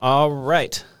All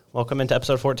right. Welcome into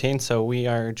episode 14. So we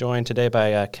are joined today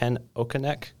by Ken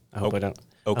Okonek. I hope I don't.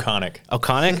 O'Connick.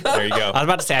 O'Connick? There you go. I was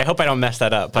about to say, I hope I don't mess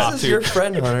that up. But This is your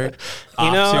friend, Hunter.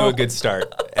 Off to a good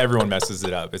start. Everyone messes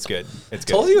it up. It's good. It's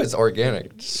good. Told you it's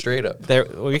organic, straight up.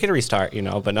 we can restart,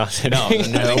 but not. No, I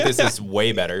think this is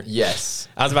way better. Yes.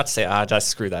 I was about to say, just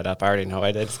screw that up. I already know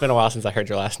I did. It's been a while since I heard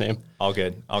your last name. All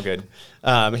good. All good.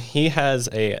 He is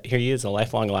a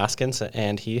lifelong Alaskan,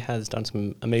 and he has done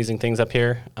some amazing things up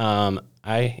here.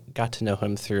 I got to know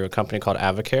him through a company called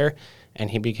Avocare, and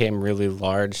he became really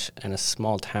large in a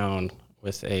small town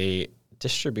with a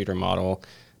distributor model.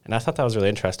 And I thought that was really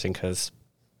interesting because,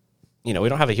 we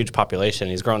don't have a huge population.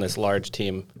 He's grown this large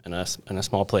team in a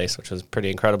small place, which was pretty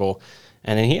incredible.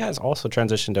 And then he has also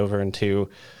transitioned over into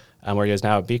where he is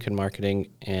now at Beacon Marketing,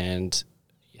 and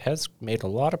has made a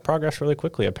lot of progress really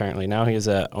quickly, apparently. Now he is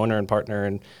an owner and partner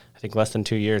in, I think, less than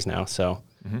 2 years now. So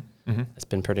It's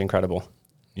been pretty incredible.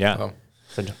 Yeah. Wow.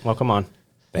 So welcome on.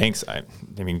 Thanks. I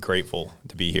mean, grateful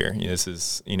to be here. This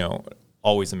is,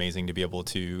 always amazing to be able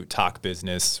to talk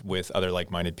business with other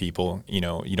like-minded people. You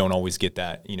don't always get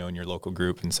that, in your local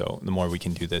group. And so the more we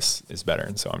can do this is better.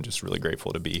 And so I'm just really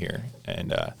grateful to be here.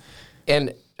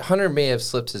 And Hunter may have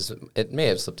slipped his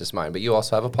mind, but you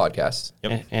also have a podcast.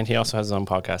 Yep. And he also has his own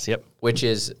podcast. Yep. Which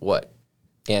is what?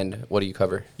 And what do you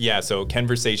cover? Yeah. So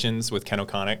Conversations with Ken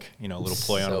O'Connick, a little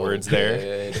play on words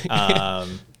good. there.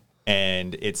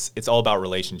 And it's all about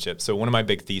relationships. So one of my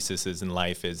big theses in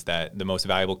life is that the most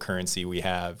valuable currency we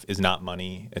have is not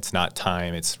money, it's not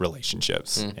time, it's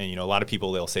relationships. And a lot of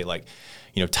people, they'll say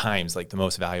time's like the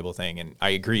most valuable thing. And I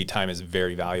agree, time is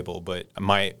very valuable, but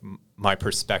my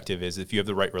perspective is if you have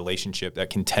the right relationship,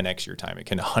 that can 10x your time, it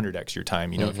can 100x your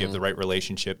time. If you have the right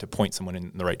relationship to point someone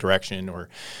in the right direction, or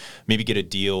maybe get a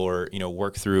deal, or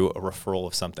work through a referral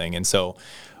of something. And so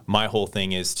my whole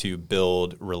thing is to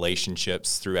build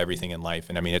relationships through everything in life.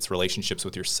 And I mean, it's relationships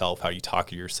with yourself, how you talk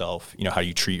to yourself, how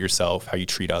you treat yourself, how you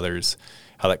treat others,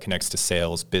 how that connects to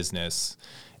sales, business,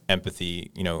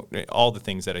 empathy, all the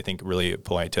things that I think really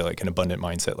apply to like an abundant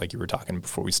mindset, like you were talking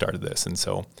before we started this. And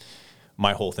so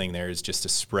my whole thing there is just to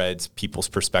spread people's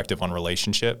perspective on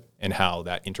relationship and how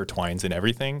that intertwines in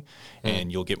everything.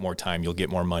 And you'll get more time, you'll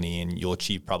get more money, and you'll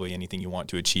achieve probably anything you want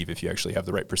to achieve if you actually have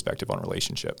the right perspective on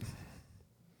relationship.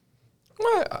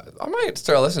 I might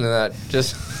start listening to that.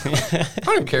 Just I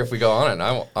don't even care if we go on it.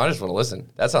 I just want to listen.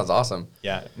 That sounds awesome.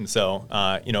 Yeah, and so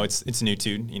it's new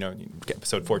too.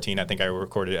 Episode 14. I think I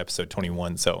recorded episode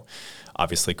 21. So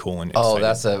obviously cool and exciting. Oh,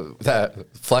 that's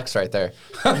that flex right there.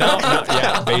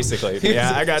 Yeah, basically.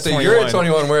 Yeah, I got. So 21. you're at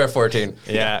 21. We're at 14.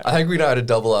 Yeah, I think we know how to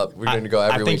double up. We're going to go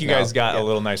every week. I think you guys got a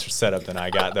little nicer setup than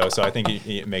I got though. So I think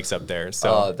it makes up there.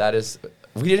 So that is.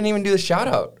 We didn't even do the shout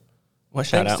out. What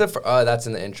shout out? That's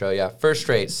in the intro, yeah. First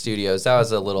Rate Studios. That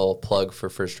was a little plug for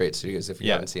First Rate Studios if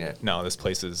you haven't seen it. No, this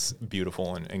place is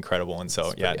beautiful and incredible. And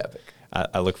so, epic.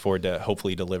 I look forward to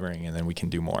hopefully delivering, and then we can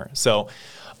do more. So,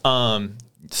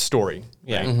 story.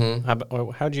 Yeah. Right? Mm-hmm.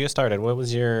 How'd you get started? What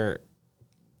was your...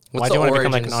 What's why do you want to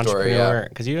become like an story, entrepreneur?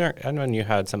 Because I know you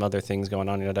had some other things going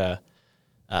on. You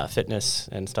had fitness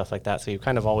and stuff like that. So you've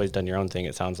kind of always done your own thing,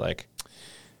 it sounds like.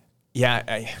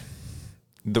 Yeah.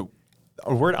 The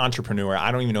word entrepreneur,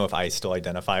 I don't even know if I still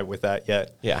identify with that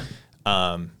yet. Yeah.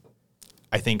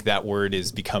 I think that word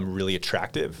has become really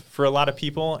attractive for a lot of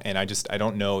people. And I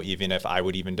don't know even if I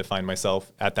would even define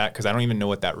myself at that, because I don't even know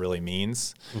what that really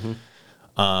means.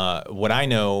 Mm-hmm. What I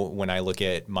know when I look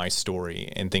at my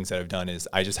story and things that I've done is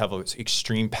I just have an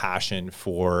extreme passion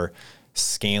for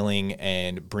scaling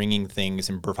and bringing things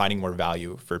and providing more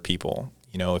value for people.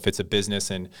 If it's a business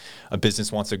and a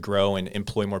business wants to grow and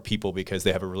employ more people because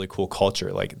they have a really cool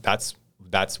culture, like that's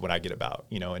what I get about,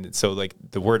 and so like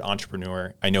the word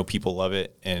entrepreneur, I know people love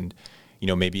it, and,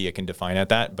 maybe I can define at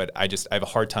that, but I have a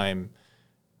hard time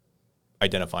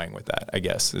identifying with that, I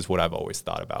guess, is what I've always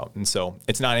thought about. And so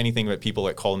it's not anything that people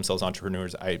that call themselves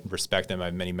entrepreneurs. I respect them. I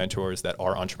have many mentors that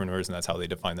are entrepreneurs, and that's how they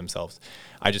define themselves.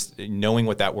 I just, knowing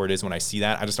what that word is, when I see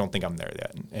that, I just don't think I'm there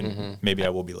yet. And maybe I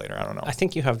will be later. I don't know. I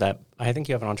think you have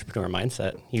an entrepreneur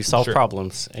mindset. You solve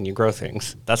problems and you grow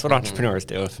things. That's what entrepreneurs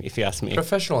do, if you ask me.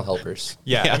 Professional helpers.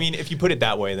 Yeah. I mean, if you put it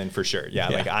that way, then for sure. Yeah.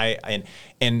 Like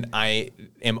I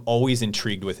am always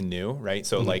intrigued with new, right?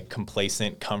 So like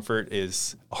complacent comfort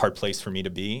is a hard place for me to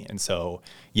be. And so,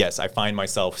 yes, I find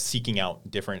myself seeking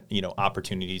out different,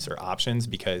 opportunities or options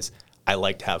because I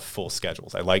like to have full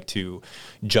schedules. I like to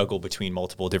juggle between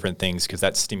multiple different things because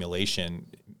that stimulation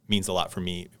means a lot for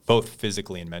me, both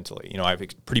physically and mentally. I have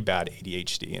pretty bad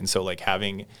ADHD. And so like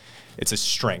it's a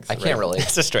strength. I can't relate.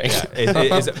 It's a strength.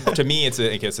 Yeah, to me, it's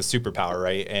a superpower,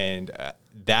 right? And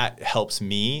that helps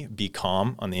me be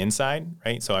calm on the inside,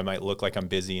 right? So I might look like I'm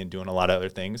busy and doing a lot of other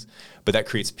things, but that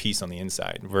creates peace on the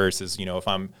inside versus, if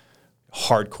I'm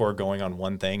hardcore going on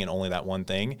one thing and only that one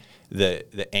thing, the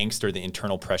angst or the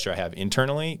internal pressure I have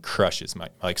internally crushes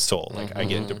my soul. Like I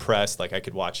get depressed. Like I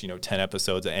could watch 10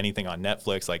 episodes of anything on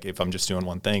Netflix, like if I'm just doing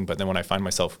one thing. But then when I find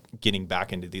myself getting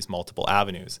back into these multiple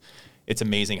avenues, it's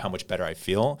amazing how much better I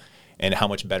feel and how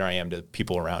much better I am to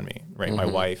people around me, right? My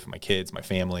wife, my kids, my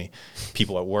family,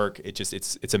 people at work.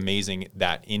 It's amazing,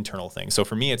 that internal thing. So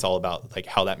for me, it's all about like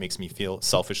how that makes me feel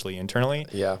selfishly internally.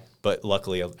 Yeah. But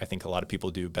luckily, I think a lot of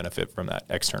people do benefit from that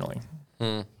externally.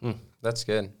 That's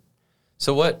good.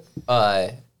 So what,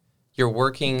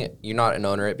 you're not an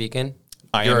owner at Beacon?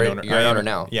 You're an owner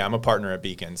now. Yeah, I'm a partner at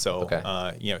Beacon. So,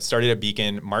 started at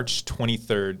Beacon March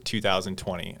 23rd,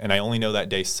 2020. And I only know that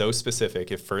day so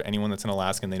specific. If for anyone that's in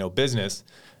Alaska and they know business,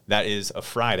 that is a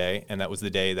Friday. And that was the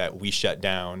day that we shut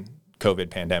down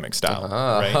COVID pandemic style.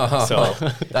 Right? So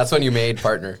that's when you made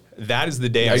partner. That is the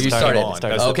day I started on.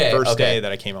 That's the first day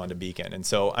that I came on to Beacon. And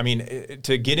so, I mean,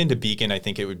 to get into Beacon, I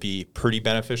think it would be pretty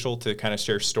beneficial to kind of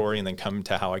share story and then come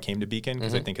to how I came to Beacon,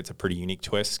 because I think it's a pretty unique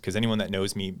twist. Because anyone that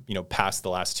knows me, past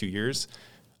the last 2 years,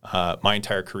 my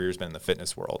entire career has been in the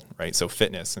fitness world, right? So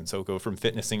fitness. And so go from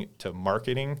fitnessing to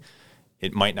marketing,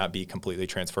 it might not be completely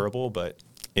transferable, but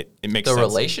it makes sense. The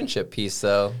relationship piece,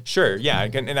 though. Sure, yeah.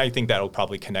 And I think that'll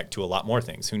probably connect to a lot more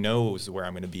things. Who knows where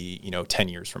I'm going to be, 10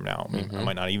 years from now. I mean, I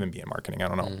might not even be in marketing. I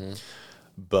don't know.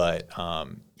 But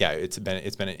it's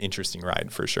been an interesting ride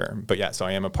for sure. But yeah, so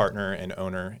I am a partner and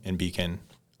owner in Beacon,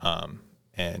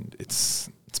 and it's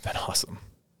been awesome.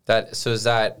 So is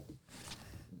that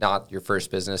not your first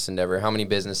business endeavor? How many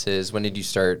businesses? When did you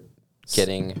start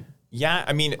getting? Yeah,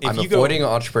 I mean, I'm avoiding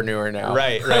entrepreneur now.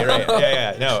 Right.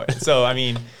 Yeah. No. So, I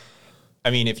mean,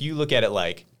 if you look at it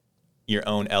like your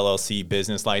own LLC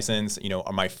business license,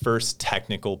 my first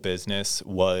technical business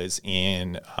was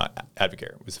in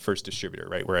Advocare. It was the first distributor,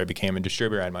 right? Where I became a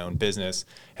distributor, I had my own business,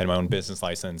 had my own business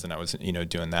license, and I was,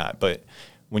 doing that. But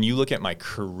when you look at my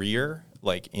career,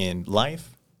 like in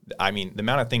life, I mean, the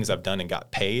amount of things I've done and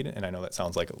got paid, and I know that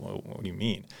sounds like, what do you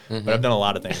mean? But I've done a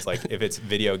lot of things, like if it's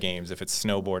video games, if it's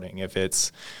snowboarding, if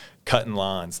it's cutting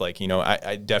lawns, like,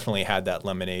 I definitely had that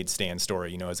lemonade stand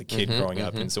story, as a kid growing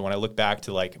up. And so when I look back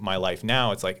to like my life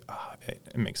now, it's like,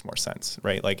 it makes more sense,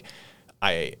 right? Like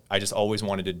I just always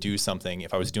wanted to do something.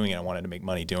 If I was doing it, I wanted to make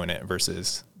money doing it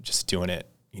versus just doing it,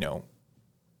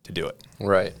 to do it.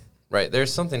 Right.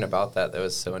 There's something about that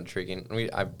was so intriguing.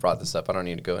 I brought this up. I don't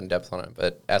need to go in depth on it.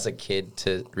 But as a kid,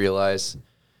 to realize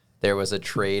there was a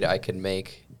trade I could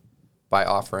make by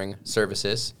offering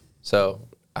services. So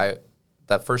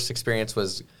that first experience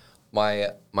was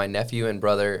my nephew and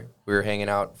brother. We were hanging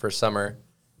out for summer,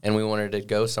 and we wanted to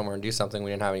go somewhere and do something.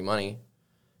 We didn't have any money.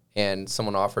 And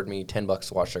someone offered me $10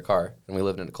 to wash their car. And we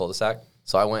lived in a cul-de-sac.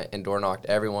 So I went and door knocked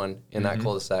everyone in that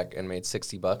cul-de-sac and made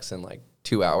 $60 in like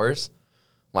 2 hours.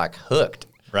 Like hooked.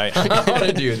 Right. I want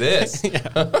to do this.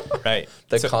 Right.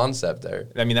 The concept there.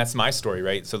 I mean, that's my story,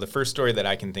 right? So the first story that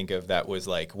I can think of that was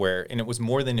like and it was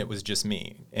more than it was just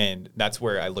me. And that's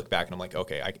where I look back and I'm like,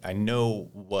 okay, I know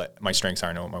what my strengths are.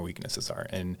 I know what my weaknesses are.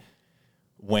 And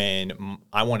when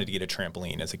I wanted to get a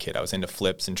trampoline as a kid, I was into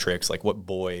flips and tricks. Like what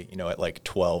boy, at like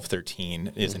 12,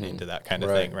 13 isn't into that kind of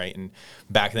thing, right? And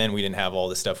back then we didn't have all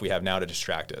the stuff we have now to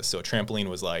distract us. So a trampoline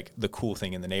was like the cool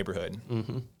thing in the neighborhood.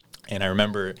 And I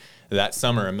remember that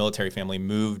summer, a military family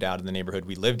moved out of the neighborhood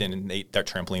we lived in, and that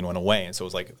trampoline went away. And so it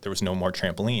was like there was no more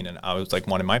trampoline. And I was like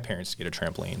wanting my parents to get a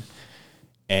trampoline.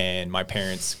 And my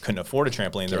parents couldn't afford a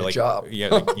trampoline. They're like, yeah,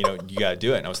 like, you got to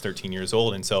do it. And I was 13 years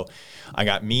old. And so I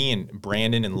got me and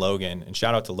Brandon and Logan, and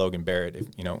shout out to Logan Barrett. If,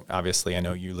 obviously I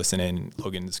know you listen in.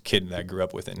 Logan's a kid that I grew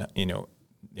up with in, a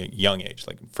young age,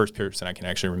 like first person I can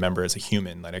actually remember as a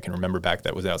human that I can remember back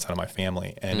that was outside of my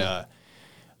family. And,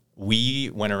 we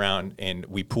went around and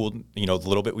we pooled, the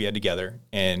little bit we had together,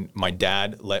 and my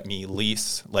dad let me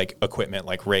lease like equipment,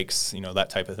 like rakes, that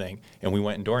type of thing. And we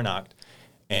went and door knocked,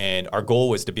 and our goal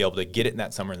was to be able to get it in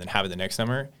that summer and then have it the next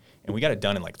summer. And we got it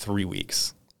done in like 3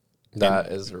 weeks.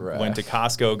 That is rad. Went to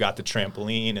Costco, got the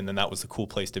trampoline, and then that was the cool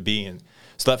place to be. And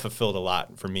so that fulfilled a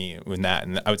lot for me in that.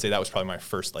 And I would say that was probably my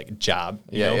first like job,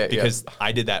 because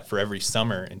I did that for every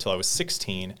summer until I was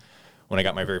 16. When I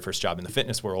got my very first job in the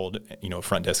fitness world,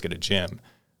 front desk at a gym.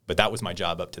 But that was my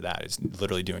job up to that, is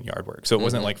literally doing yard work. So it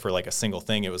wasn't like for like a single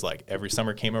thing. It was like every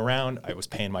summer came around, I was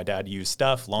paying my dad to use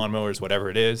stuff, lawnmowers, whatever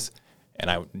it is. And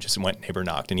I just went neighbor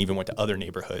knocked and even went to other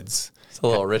neighborhoods. It's a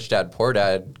little rich dad, poor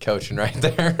dad coaching right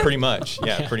there. Pretty much.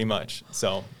 Yeah, pretty much.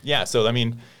 So, yeah. So, I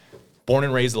mean, born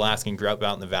and raised Alaskan, grew up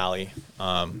out in the valley.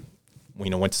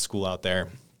 Went to school out there.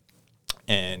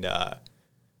 And,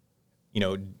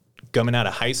 coming out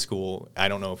of high school, I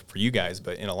don't know for you guys,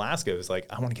 but in Alaska, it was like,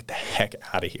 I want to get the heck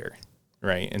out of here.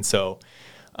 Right. And so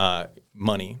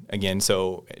money again.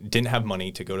 So didn't have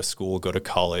money to go to school, go to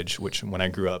college, which when I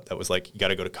grew up, that was like, you got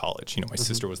to go to college. My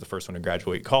sister was the first one to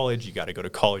graduate college. You got to go to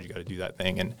college. You got to do that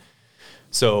thing. And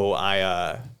so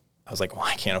I was like, well,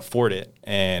 I can't afford it.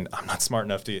 And I'm not smart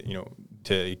enough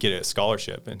to get a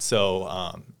scholarship. And so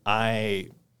I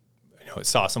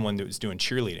saw someone that was doing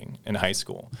cheerleading in high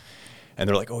school. And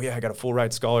they're like, oh, yeah, I got a full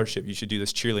ride scholarship. You should do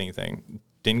this cheerleading thing.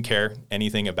 Didn't care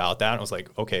anything about that. I was like,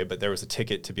 okay, but there was a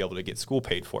ticket to be able to get school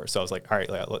paid for. So I was like, all right,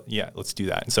 let's do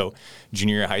that. And so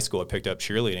junior year of high school, I picked up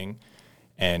cheerleading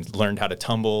and learned how to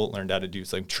tumble, learned how to do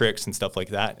some tricks and stuff like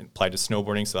that, and applied to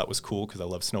snowboarding. So that was cool because I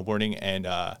love snowboarding. And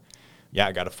I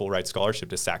got a full ride scholarship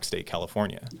to Sac State,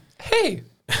 California. Hey,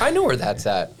 I know where that's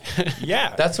at.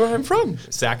 Yeah. That's where I'm from.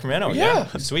 Sacramento. Yeah.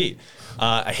 Sweet.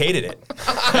 I hated it.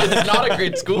 It's not a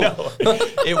great school. No,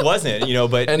 it wasn't,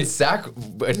 but. And Sac,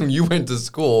 when you went to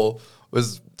school,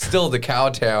 was still the cow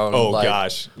town. Oh,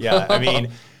 gosh. Yeah. I mean,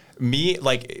 me,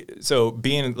 so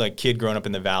being like kid growing up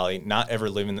in the Valley, not ever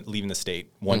leaving the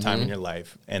state one time in your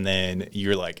life. And then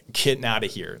you're like getting out of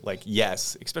here. Like,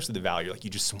 yes, especially the Valley. You're like, you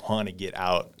just want to get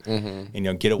out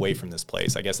and, get away from this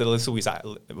place. I guess at least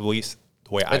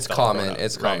the way I it's felt common. growing up.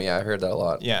 It's common. Right. Yeah, I heard that a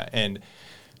lot. Yeah. And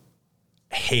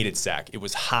hated Sac. It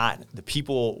was hot. The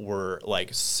people were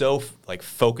so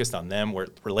focused on them. Where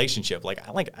relationship,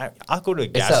 I'll go to a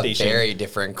gas station. It's a very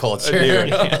different culture.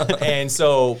 And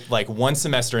so one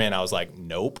semester in, I was like,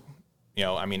 nope.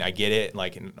 I get it.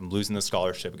 I'm losing the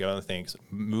scholarship, go other things,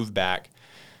 move back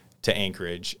to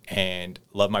Anchorage and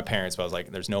love my parents. But I was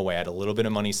like, there's no way. I had a little bit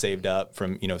of money saved up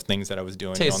from, things that I was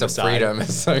doing Taste on the of side. freedom.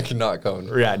 It's like not going.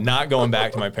 Yeah, not going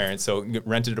back to my parents. So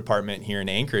rented an apartment here in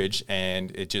Anchorage,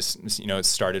 and it just, it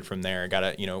started from there. I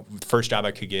got first job I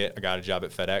could get, I got a job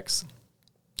at FedEx,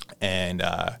 and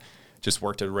just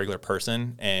worked as a regular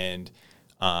person. And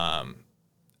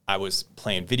I was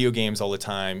playing video games all the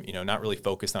time, not really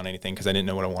focused on anything because I didn't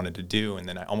know what I wanted to do. And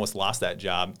then I almost lost that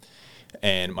job.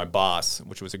 And my boss,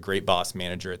 which was a great boss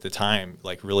manager at the time,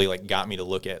 really got me to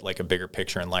look at a bigger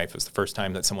picture in life. It was the first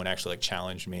time that someone actually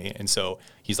challenged me. And so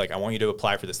he's like, I want you to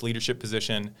apply for this leadership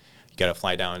position. You got to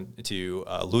fly down to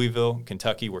Louisville,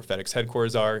 Kentucky, where FedEx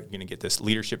headquarters are. You're going to get this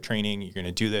leadership training. You're going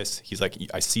to do this. He's like,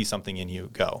 I see something in you.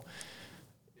 Go.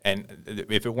 And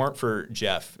if it weren't for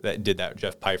Jeff that did that,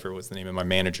 Jeff Pfeiffer was the name of my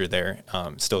manager there.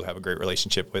 Still have a great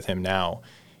relationship with him now.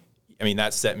 I mean,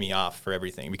 that set me off for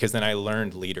everything because then I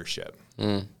learned leadership.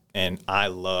 And I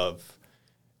love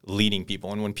leading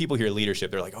people. And when people hear leadership,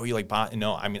 they're like, oh, you like bot?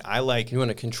 No, I mean, I like... You want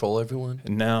to control everyone?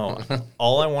 No.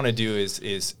 All I want to do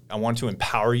is I want to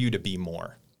empower you to be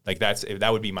more. That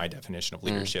would be my definition of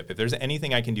leadership. If there's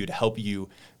anything I can do to help you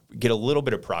get a little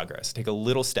bit of progress, take a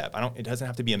little step. It doesn't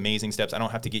have to be amazing steps. I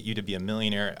don't have to get you to be a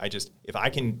millionaire. If I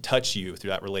can touch you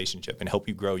through that relationship and help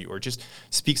you grow you or just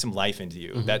speak some life into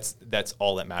you, that's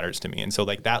all that matters to me. And so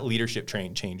that leadership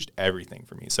training changed everything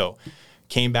for me. So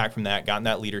came back from that, got in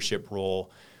that leadership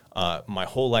role. My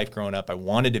whole life growing up, I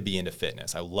wanted to be into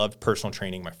fitness. I loved personal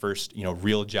training. My first,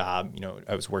 real job,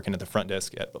 I was working at the front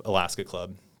desk at Alaska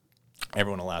Club.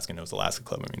 Everyone in Alaska knows Alaska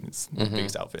Club. I mean, it's the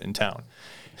biggest outfit in town.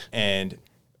 And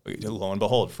lo and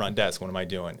behold, front desk, what am I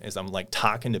doing? Is I'm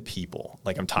talking to people.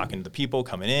 I'm talking to the people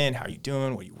coming in. How are you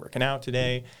doing? What are you working out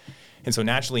today? And so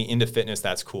naturally into fitness,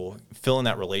 that's cool. Fill in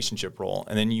that relationship role.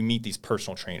 And then you meet these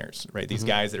personal trainers, right? These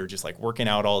guys that are just working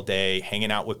out all day,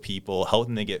 hanging out with people,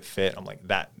 helping them get fit. I'm like,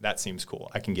 that seems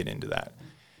cool. I can get into that.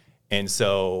 And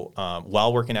so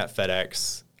while working at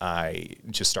FedEx, I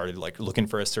just started looking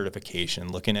for a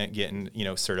certification, looking at getting,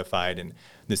 certified. And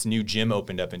this new gym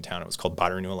opened up in town. It was called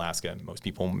Bottineau, Alaska. Most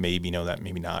people maybe know that,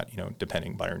 maybe not,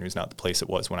 depending. Bottineau is not the place it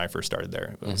was when I first started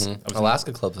there. I was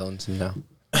Alaska Club owns now.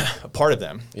 A part of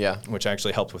them. Yeah. Which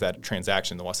actually helped with that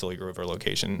transaction, the Wassiliga River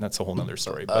location. That's a whole nother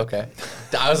story. But okay.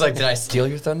 I was like, did I steal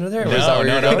your thunder there? No.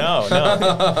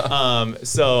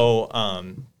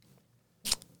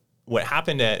 What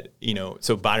happened at,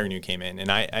 so Bottineau came in,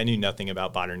 and I knew nothing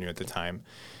about Bottineau at the time,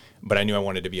 but I knew I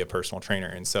wanted to be a personal trainer.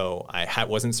 And so I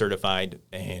wasn't certified,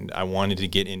 and I wanted to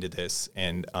get into this.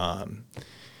 And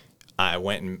I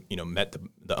went and, met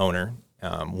the owner,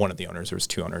 one of the owners. There was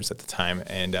two owners at the time.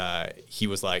 And I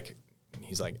was like,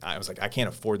 I can't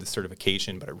afford the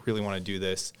certification, but I really want to do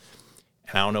this.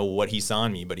 And I don't know what he saw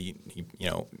in me, but he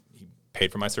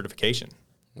paid for my certification.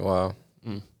 Wow.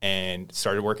 And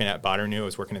started working at Bottineau. I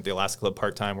was working at the Alaska Club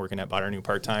part-time, working at Bottineau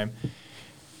part-time.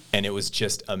 And it was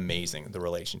just amazing, the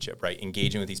relationship, right?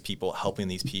 Engaging with these people, helping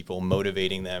these people,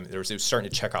 motivating them. It was starting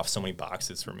to check off so many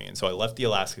boxes for me. And so I left the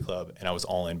Alaska Club and I was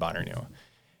all in Bonnaroo.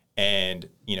 And,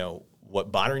 you know,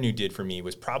 what Bonnaroo did for me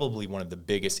was probably one of the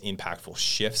biggest impactful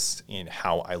shifts in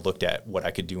how I looked at what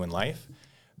I could do in life,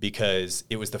 because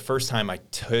it was the first time I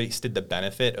tasted the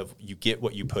benefit of you get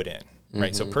what you put in,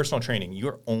 right? So personal training,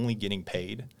 you're only getting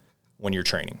paid when you're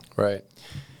training. Right.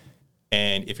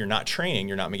 And if you're not training,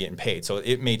 you're not getting paid. So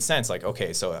it made sense. Like,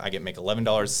 okay, so I make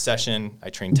 $11 a session. I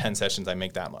train 10 sessions, I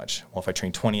make that much. Well, if I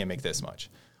train 20, I make this much.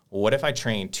 Well, what if I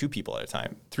train 2 people at a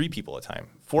time, 3 people at a time,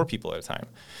 4 people at a time?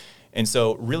 And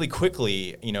so really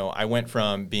quickly, you know, I went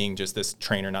from being just this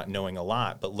trainer, not knowing a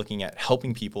lot, but looking at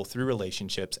helping people through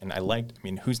relationships. And I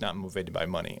mean, who's not motivated by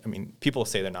money? I mean, people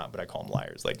say they're not, but I call them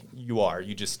liars. Like, you are.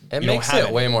 You just, it you makes don't have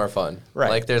it way more fun. Right.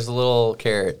 Like, there's a little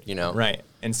carrot, you know. Right.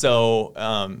 And so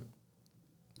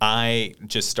I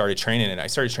just started training, and I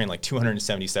started training like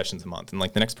 270 sessions a month. And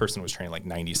like the next person was training like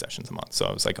 90 sessions a month. So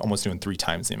I was like almost doing 3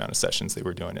 times the amount of sessions they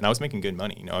were doing. And I was making good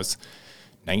money. You know, I was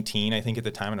 19, I think, at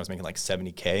the time, and I was making like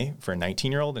 $70K for a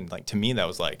 19-year-old. And like, to me, that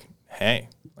was like, hey,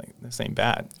 like, this ain't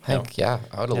bad. Heck yeah.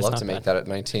 I would have loved to make that at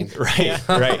 19. Right.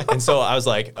 Right. And so I was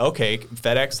like, okay,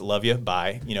 FedEx, love you,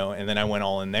 bye. You know, and then I went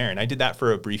all in there, and I did that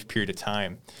for a brief period of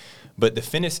time. But the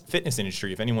fitness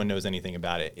industry, if anyone knows anything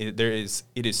about it, it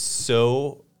is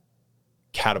so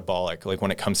catabolic. Like,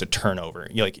 when it comes to turnover,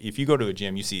 like, if you go to a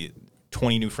gym, you see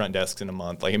 20 new front desks in a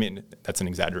month. Like, I mean, that's an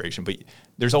exaggeration, but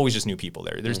there's always just new people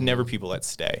there. There's never people that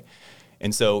stay.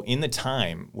 And so in the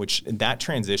time, which that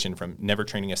transition from never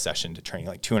training a session to training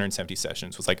like 270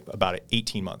 sessions was like about an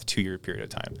 18-month, 2-year period of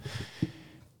time.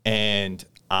 And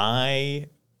I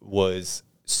was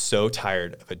so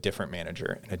tired of a different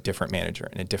manager and a different manager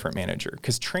and a different manager.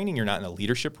 Because training, you're not in a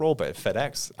leadership role, but at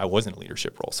FedEx, I was in a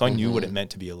leadership role. So I knew what it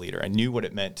meant to be a leader. I knew what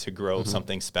it meant to grow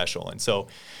something special. And so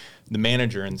the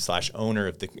manager and / owner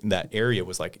of that area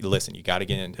was like, listen, you got to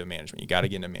get into management. You got to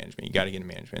get into management. You got to get into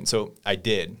management. And so I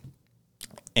did.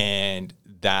 And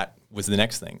that was the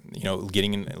next thing, you know,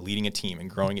 leading a team and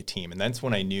growing a team. And that's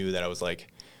when I knew that I was like,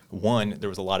 one, there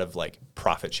was a lot of like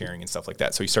profit sharing and stuff like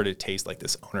that. So you started to taste like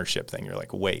this ownership thing. You're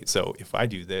like, wait, so if I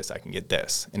do this, I can get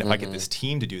this. And if I get this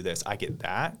team to do this, I get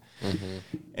that.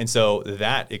 And so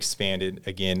that expanded,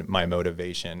 again, my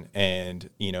motivation. And,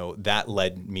 you know, that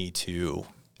led me to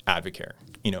Advocare,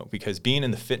 you know, because being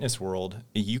in the fitness world,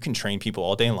 you can train people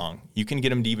all day long. You can get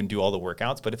them to even do all the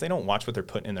workouts, but if they don't watch what they're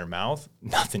putting in their mouth,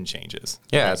 nothing changes.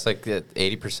 Yeah, right? It's like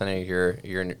 80%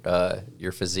 of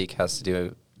your physique has to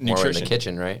do more nutrition in the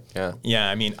kitchen, right? Yeah. Yeah,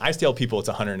 I mean, I tell people it's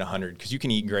 100 and 100 because you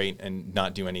can eat great and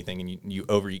not do anything, and you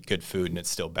overeat good food and it's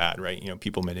still bad, right? You know,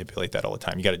 people manipulate that all the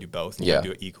time. You got to do both. And you got to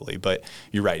do it equally. But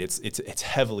you're right. It's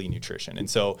heavily nutrition. And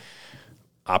so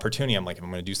opportunity, I'm like, if I'm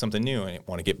going to do something new, and I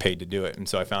want to get paid to do it. And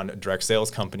so I found a direct sales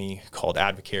company called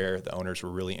Advocare. The owners were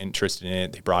really interested in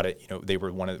it. They brought it, you know, they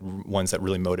were one of the ones that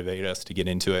really motivated us to get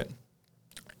into it.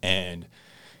 And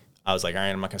I was like, all right,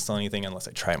 I'm not going to sell anything unless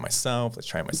I try it myself. Let's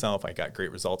try it myself. I got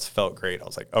great results, felt great. I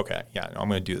was like, okay, yeah, I'm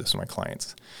going to do this with my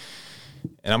clients.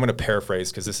 And I'm going to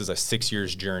paraphrase because this is a 6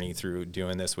 years journey through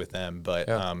doing this with them. But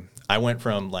I went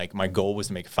from like, my goal was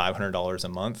to make $500 a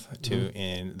month to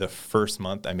in the first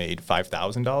month, I made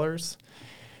 $5,000.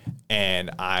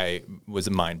 And I was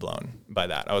mind blown by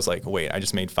that. I was like, wait, I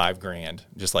just made $5,000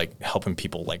 just like helping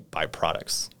people like buy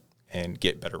products and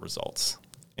get better results.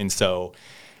 And so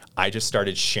I just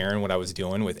started sharing what I was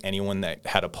doing with anyone that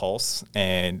had a pulse,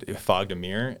 and it fogged a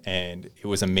mirror. And it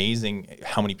was amazing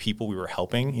how many people we were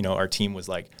helping. You know, our team was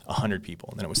like 100 people,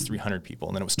 and then it was 300 people,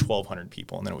 and then it was 1,200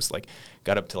 people, and then it was like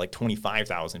got up to like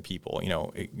 25,000 people, you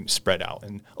know, it spread out.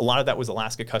 And a lot of that was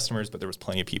Alaska customers, but there was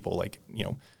plenty of people like, you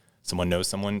know, someone knows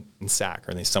someone in SAC,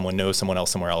 or someone knows someone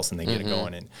else somewhere else, and they get it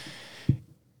going. And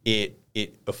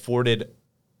it afforded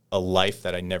a life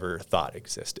that I never thought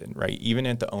existed, right? Even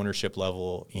at the ownership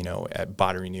level, you know, at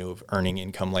Bonnaroo, of earning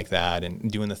income like that and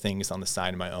doing the things on the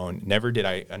side of my own, never did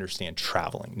I understand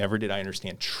traveling. Never did I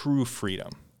understand true freedom,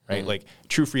 right? Like,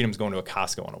 true freedom is going to a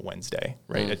Costco on a Wednesday,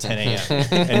 right? At 10 a.m.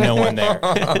 and no one there,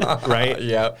 right?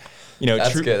 Yeah. You know,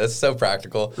 that's good. That's so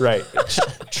practical. Right.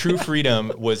 True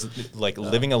freedom was like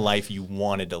living a life you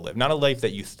wanted to live, not a life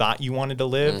that you thought you wanted to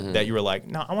live, that you were like,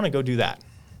 no, I want to go do that.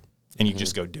 And you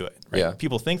just go do it, right? Yeah.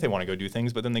 People think they want to go do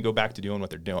things, but then they go back to doing what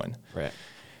they're doing. Right.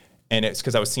 And it's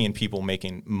because I was seeing people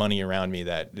making money around me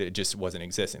that it just wasn't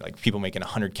existing. Like people making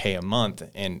 $100K a month,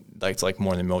 and it's like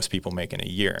more than most people make in a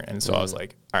year. And so I was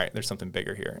like, all right, there's something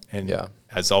bigger here. And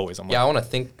as always, I'm like, I want to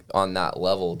think on that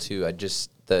level too. I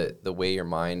just, the way your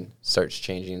mind starts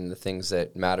changing, the things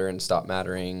that matter and stop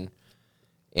mattering,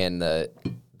 and the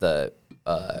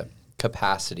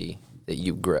capacity that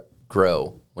you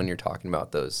grow when you're talking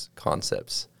about those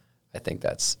concepts. I think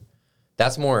that's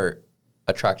more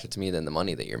attractive to me than the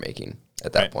money that you're making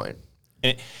at that point.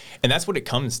 And that's what it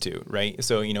comes to, right?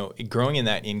 So, growing in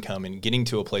that income and getting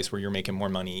to a place where you're making more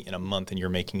money in a month than you're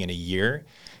making in a year,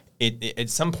 at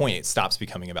some point it stops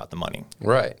becoming about the money.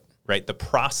 Right. Right. The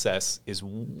process is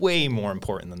way more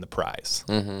important than the prize.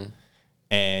 Mm-hmm.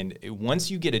 And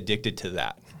once you get addicted to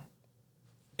that,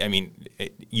 I mean,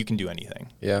 you can do anything.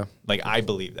 Yeah. Like, I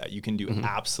believe that you can do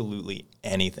absolutely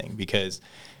anything, because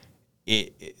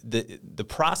the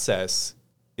process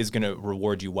is going to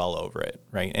reward you well over it,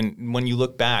 right? And when you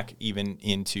look back, even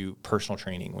into personal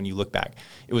training, when you look back,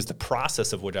 it was the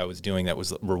process of what I was doing that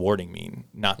was rewarding me,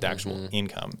 not the actual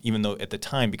income. Even though at the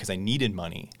time, because I needed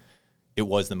money, it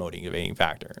was the motivating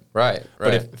factor. Right.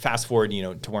 But if fast forward,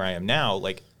 to where I am now,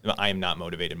 like, I am not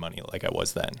motivated money like I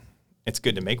was then. It's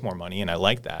good to make more money, and I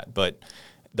like that, but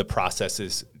the process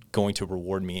is going to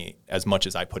reward me as much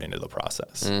as I put into the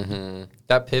process. Mm-hmm.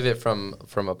 That pivot from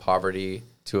a poverty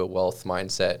to a wealth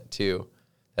mindset too,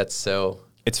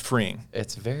 it's freeing.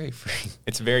 It's very freeing.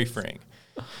 It's very freeing.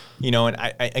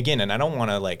 And I don't want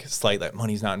to like slight that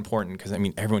money's not important, because I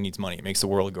mean, everyone needs money. It makes the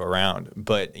world go around.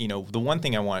 But the one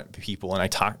thing I want people,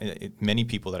 and many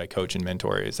people that I coach and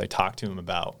mentor, is I talk to them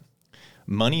about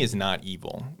money is not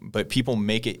evil, but people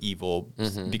make it evil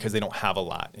because they don't have a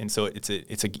lot. And so it's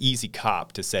an easy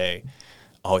cop to say,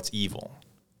 oh, it's evil.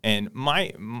 And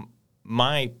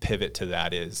my pivot to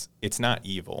that is, it's not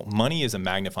evil. Money is a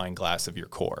magnifying glass of your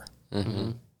core.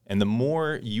 Mm-hmm. And the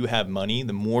more you have money,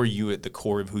 the more you at the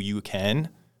core of who you can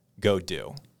go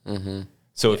do. Mm-hmm.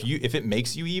 So if it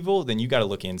makes you evil, then you got to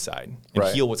look inside and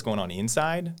heal what's going on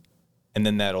inside, and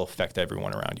then that'll affect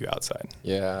everyone around you outside.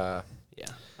 Yeah. Yeah.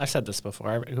 I've said this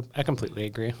before. I completely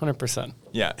agree, 100%.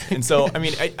 Yeah. And so, I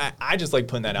mean, I just like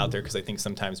putting that out there, because I think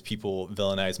sometimes people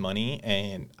villainize money,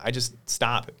 and I just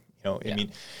stop. I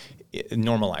mean,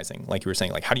 normalizing, like you were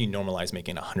saying, like, how do you normalize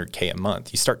making $100K a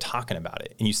month? You start talking about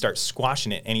it, and you start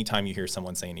squashing it anytime you hear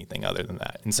someone say anything other than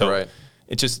that. And so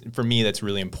it's just, for me, that's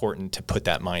really important to put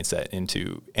that mindset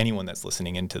into anyone that's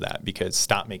listening into that, because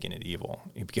stop making it evil,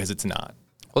 because it's not.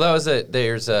 Well,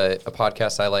 there's a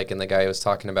podcast I like, and the guy was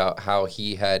talking about how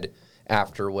he had,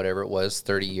 after whatever it was,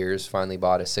 30 years, finally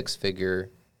bought a 6-figure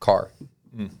car.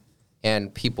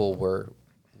 And people were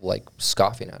like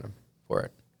scoffing at him for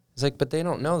it. It's like, but they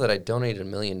don't know that I donated $1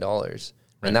 million.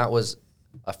 And that was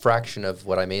a fraction of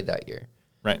what I made that year.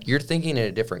 Right. You're thinking in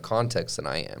a different context than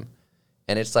I am.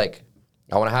 And it's like,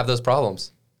 I want to have those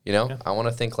problems, Yeah. I want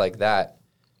to think like that,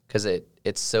 because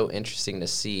it's so interesting to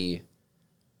see,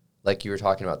 like you were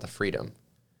talking about the freedom.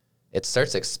 It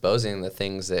starts exposing the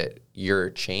things that you're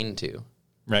chained to,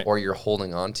 right, or you're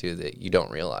holding on to that you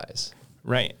don't realize.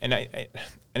 Right. And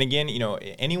and again,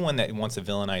 anyone that wants to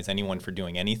villainize anyone for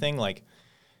doing anything, like,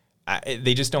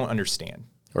 they just don't understand.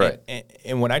 Right.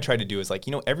 And what I try to do is, like,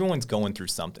 everyone's going through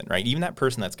something, right? Even that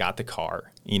person that's got the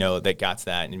car, that got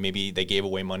that, and maybe they gave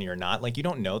away money or not, like, you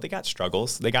don't know. They got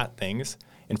struggles, they got things.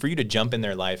 And for you to jump in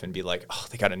their life and be like, oh,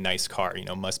 they got a nice car,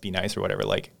 must be nice or whatever,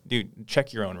 like, dude,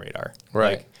 check your own radar.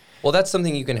 Right. Like, well, that's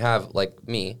something you can have, like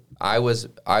me. I was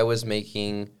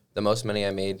making the most money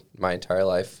I made my entire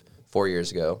life 4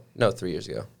 years ago. No, 3 years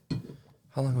ago.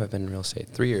 How long have I been in real estate?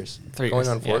 3 years. 3 years. Going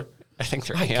on 4? Yeah. I think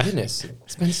 3. My goodness,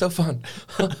 it's been so fun.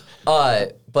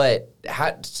 But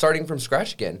starting from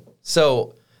scratch again.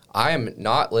 So I am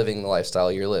not living the lifestyle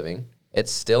you're living.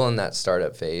 It's still in that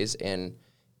startup phase, and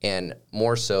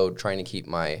more so trying to keep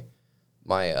my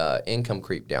income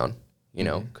creep down,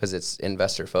 because it's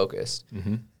investor focused.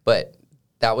 Mm-hmm. But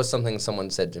that was something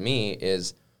someone said to me,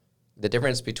 is the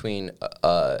difference between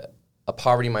a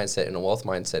poverty mindset and a wealth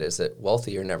mindset is that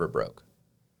wealthy are never broke.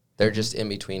 They're just in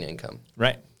between income.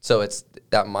 Right. So it's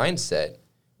that mindset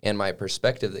and my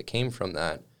perspective that came from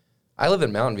that. I live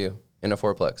in Mountain View in a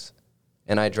 4-plex,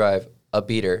 and I drive a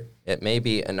beater. It may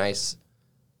be a nice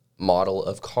model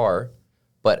of car,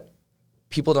 but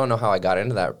people don't know how I got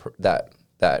into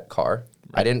that car.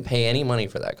 Right. I didn't pay any money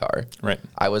for that car. Right.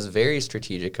 I was very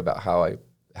strategic about how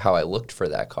I looked for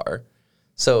that car.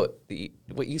 So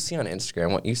what you see on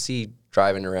Instagram, what you see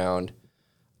driving around,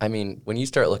 I mean, when you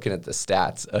start looking at the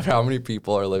stats of how many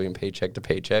people are living paycheck to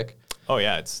paycheck. Oh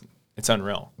yeah, it's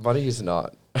unreal. Money is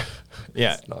not.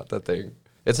 Yeah. It's not the thing.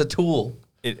 It's a tool.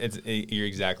 You're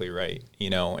exactly right.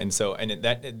 And so,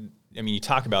 you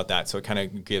talk about that, so it kind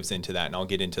of gives into that, and I'll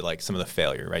get into like some of the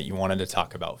failure, right? You wanted to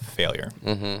talk about failure.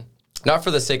 Mm-hmm. Not for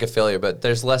the sake of failure, but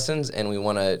there's lessons, and we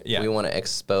want to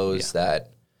expose that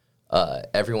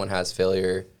everyone has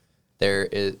failure. There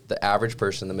is the average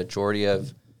person, the majority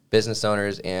of business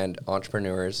owners and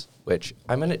entrepreneurs, which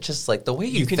I'm gonna just like the way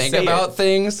you can think say about it.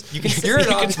 things. You're an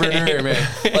entrepreneur, man.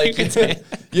 Like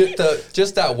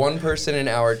just that one person in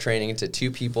our training to 2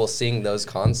 people seeing those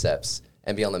concepts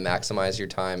and be able to maximize your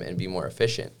time and be more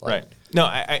efficient. Like, Right. No,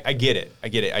 I get it. I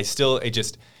get it.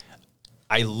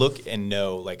 I look and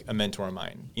know, like, a mentor of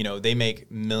mine, you know, they make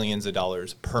millions of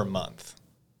dollars per month.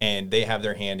 And they have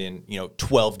their hand in, you know,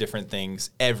 12 different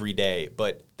things every day,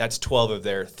 but that's 12 of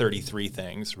their 33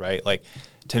 things, right? Like,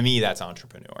 to me, that's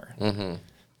entrepreneur. Mm-hmm.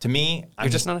 To me, You're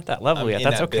just not at that level yet. in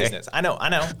That's that okay. business. I know.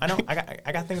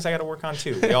 I got things I got to work on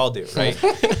too. We all do, right?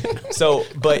 So,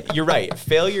 but you're right.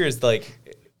 Failure is like,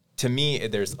 to me,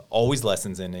 there's always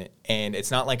lessons in it, and it's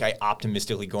not like I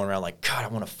optimistically going around like, God, I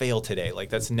want to fail today.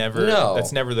 Like that's never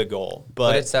the goal.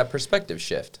 But it's that perspective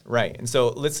shift. Right. And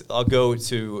so I'll go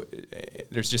to,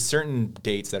 there's just certain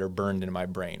dates that are burned into my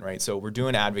brain, right? So we're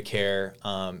doing Advocare.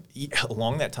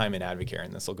 Along that time in Advocare,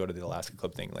 and this will go to the Alaska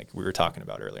Club thing like we were talking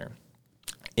about earlier,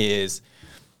 is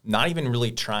not even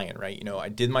really trying, right? You know, I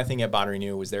did my thing at Body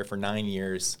Renew, was there for 9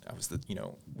 years.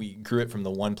 We grew it from the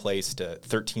one place to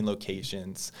 13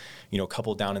 locations, you know, a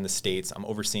couple down in the States. I'm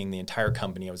overseeing the entire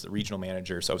company. I was the regional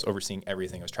manager, so I was overseeing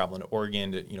everything. I was traveling to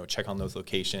Oregon to, you know, check on those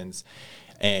locations.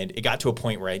 And it got to a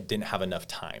point where I didn't have enough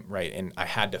time, right? And I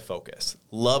had to focus.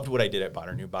 Loved what I did at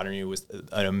Body Renew. Body Renew was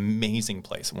an amazing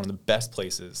place, one of the best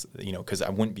places, you know, because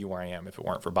I wouldn't be where I am if it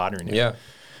weren't for Body Renew. Yeah.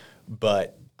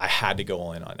 But I had to go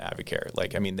all in on Advocare.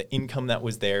 Like, I mean, the income that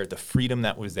was there, the freedom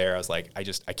that was there, I was like, I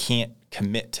can't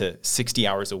commit to 60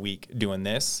 hours a week doing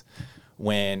this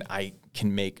when I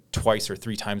can make twice or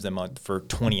 3 times a month for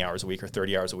 20 hours a week or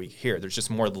 30 hours a week here. There's just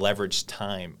more leveraged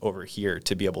time over here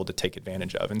to be able to take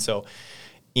advantage of. And so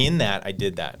in that, I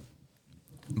did that.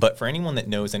 But for anyone that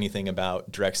knows anything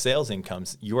about direct sales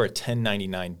incomes, you are a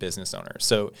 1099 business owner.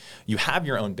 So you have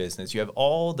your own business. You have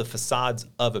all the facades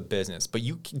of a business, but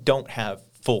you don't have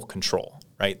full control,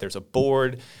 right? There's a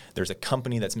board, there's a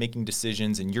company that's making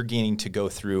decisions, and you're getting to go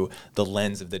through the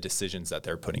lens of the decisions that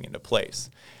they're putting into place.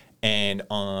 And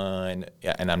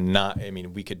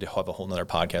we could have a whole nother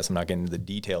podcast. I'm not getting into the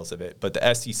details of it, but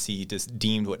the SEC just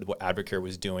deemed what Advocare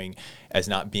was doing as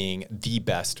not being the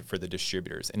best for the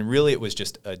distributors. And really it was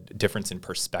just a difference in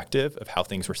perspective of how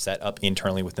things were set up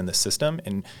internally within the system.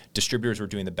 And distributors were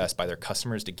doing the best by their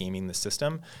customers to gaming the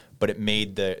system, but it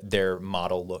made their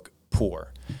model look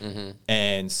poor. Mm-hmm.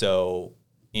 And so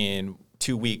in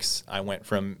 2 weeks, I went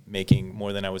from making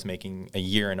more than I was making a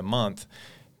year and a month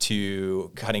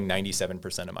to cutting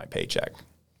 97% of my paycheck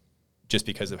just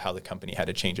because of how the company had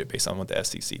to change it based on what the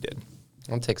SEC did.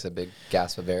 That takes a big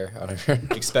gasp of air out of her.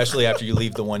 Especially after you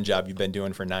leave the one job you've been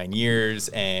doing for 9 years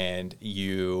and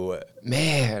you lose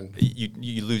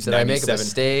 97. Did I make a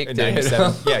mistake?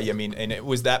 97. Yeah, I mean, and it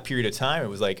was that period of time. It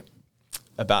was like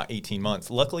about 18 months.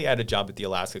 Luckily, I had a job at the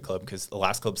Alaska Club because the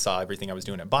Alaska Club saw everything I was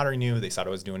doing at Body Renew. They saw what I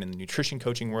was doing in the nutrition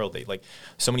coaching world.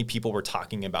 So many people were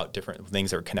talking about different things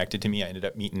that were connected to me. I ended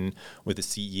up meeting with the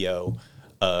CEO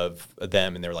of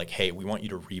them, and they were like, hey, we want you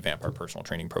to revamp our personal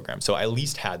training program. So I at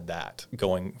least had that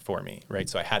going for me, right?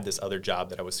 So I had this other job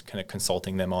that I was kind of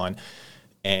consulting them on,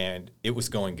 and it was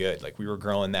going good. Like, we were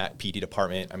growing that PT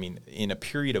department. I mean, in a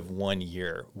period of 1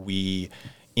 year, we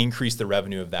increased the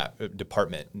revenue of that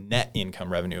department, net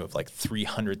income revenue of like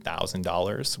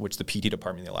 $300,000, which the PT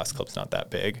department in the Alaska Club's not that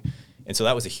big. And so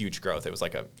that was a huge growth. It was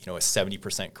like a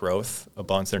 70% growth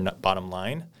above their bottom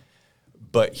line.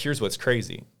 But here's what's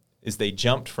crazy is they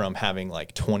jumped from having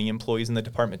like 20 employees in the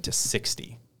department to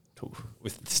 60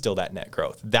 with still that net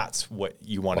growth. That's what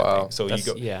you want to think. So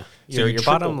your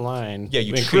bottom line. Yeah,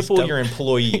 you triple your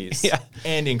employees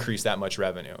and increase that much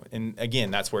revenue. And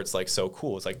again, that's where it's like so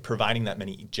cool. It's like providing that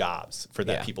many jobs for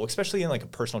that people, especially in like a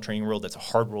personal training world. That's a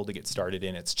hard world to get started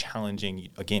in. It's challenging.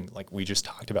 Again, like we just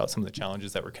talked about some of the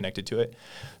challenges that were connected to it.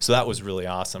 So that was really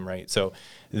awesome, right? So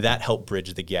that helped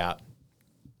bridge the gap.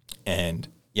 And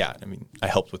yeah, I mean, I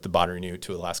helped with the Body Renew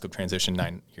to Alaska transition,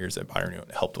 9 years at Body Renew.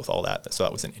 It helped with all that. So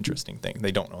that was an interesting thing.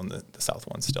 They don't own the South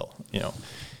one still,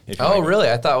 Really?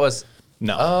 I thought it was.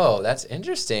 No. Oh, that's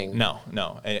interesting. No.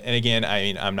 And again, I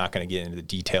mean, I'm not going to get into the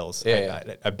details.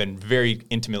 I've been very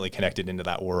intimately connected into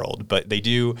that world, but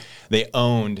they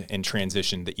owned and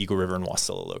transitioned the Eagle River and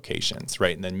Wasilla locations,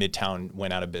 right? And then Midtown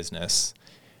went out of business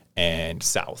and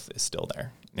South is still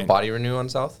there. And Body Renew on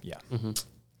South? Yeah. Mm-hmm.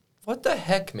 What the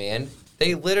heck, man?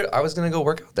 I was going to go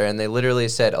work out there, and they literally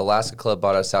said Alaska Club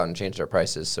bought us out and changed our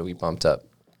prices, so we bumped up.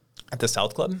 At the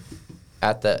South Club?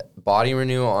 At the Body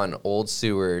Renew on Old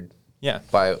Seward. Yeah.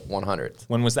 By 100th.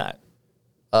 When was that?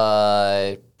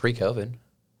 Pre-COVID.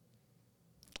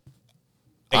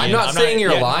 I'm not saying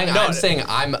you're lying. No, I'm saying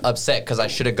I'm upset because I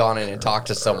should have gone in and talked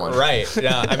to someone. Right.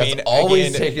 Yeah. I mean,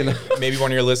 always again, maybe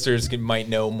one of your listeners might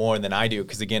know more than I do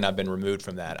because, again, I've been removed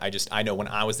from that. I know when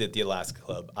I was at the Alaska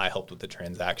Club, I helped with the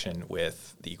transaction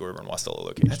with the Eagle River and Westella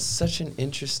location. That's such an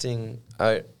interesting.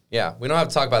 Yeah, we don't have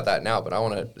to talk about that now, but I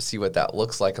want to see what that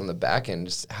looks like on the back end,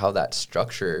 just how that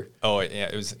structure. Oh, yeah.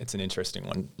 It's an interesting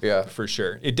one. Yeah, for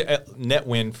sure. Net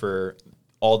win for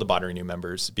all the Bott Renew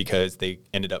members because they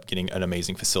ended up getting an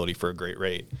amazing facility for a great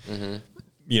rate.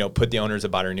 Mm-hmm. Put the owners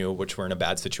of Bott Renew, which were in a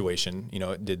bad situation,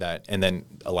 did that. And then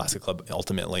Alaska Club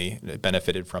ultimately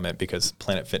benefited from it because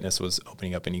Planet Fitness was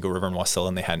opening up in Eagle River and Wasilla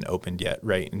and they hadn't opened yet,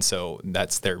 right? And so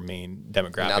that's their main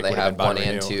demographic. Now they have one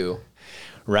and two.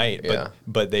 Right, Yeah.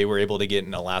 but they were able to get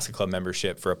an Alaska Club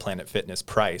membership for a Planet Fitness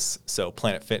price. So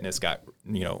Planet Fitness got,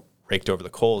 raked over the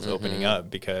coals opening up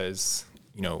because...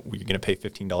 we're going to pay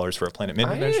 $15 for a Planet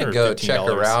membership. I need to go check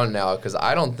around now because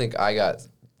I don't think I got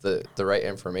the right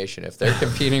information if they're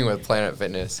competing with Planet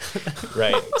Fitness.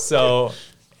 Right. So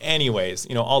anyways,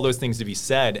 all those things to be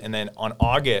said. And then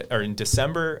in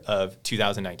December of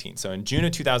 2019, so in June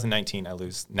of 2019, I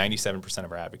lose 97%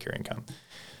 of our Advocare income.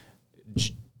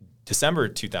 December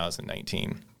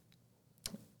 2019,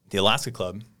 the Alaska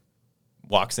Club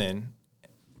walks in.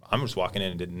 I'm just walking in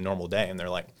and did a normal day, and they're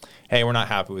like, hey, we're not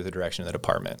happy with the direction of the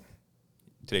department.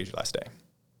 Today's your last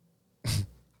day.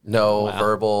 No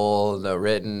verbal, no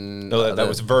written. No, that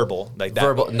was verbal. Like that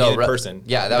verbal, no person.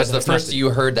 Yeah, that was the first you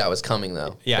heard that was coming,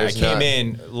 though. Yeah, I came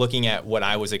in looking at what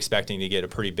I was expecting to get a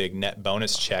pretty big net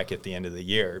bonus check at the end of the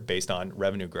year based on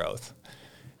revenue growth.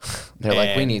 They're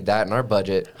like, we need that in our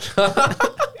budget.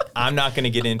 I'm not going to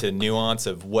get into nuance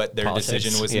of what their Politics,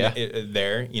 decision was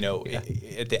there. Yeah.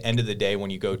 At the end of the day,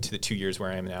 when you go to the 2 years where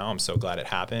I am now, I'm so glad it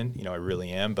happened. I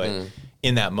really am. But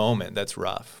in that moment, that's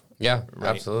rough. Yeah, right?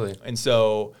 absolutely. And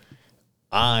so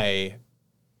I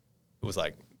was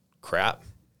like, crap.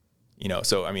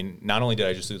 So, I mean, not only did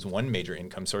I just lose one major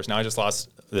income source, now I just lost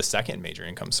the second major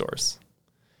income source.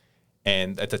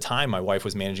 And at the time, my wife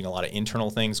was managing a lot of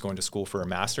internal things, going to school for a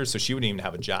master's, so she wouldn't even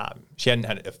have a job. She hadn't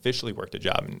had officially worked a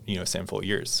job in a handful of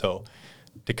years. So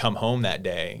to come home that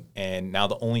day, and now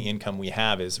the only income we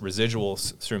have is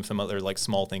residuals from some other like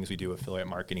small things we do, affiliate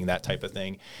marketing, that type of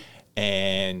thing,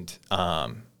 and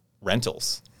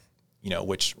rentals.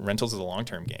 Which rentals is a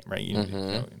long-term game,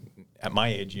 right? At my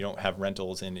age, you don't have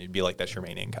rentals, and it'd be like that's your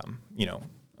main income.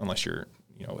 Unless you're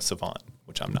a savant,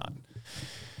 which I'm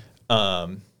not.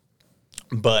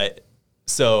 But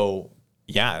so,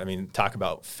 yeah, I mean, talk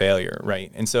about failure,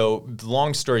 right? And so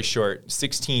long story short,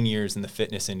 16 years in the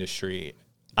fitness industry,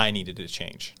 I needed to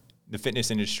change. The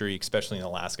fitness industry, especially in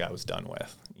Alaska, I was done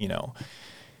with,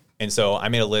 And so I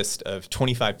made a list of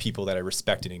 25 people that I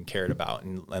respected and cared about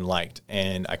and liked.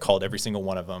 And I called every single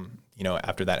one of them,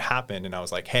 after that happened. And I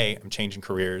was like, hey, I'm changing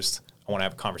careers. I want to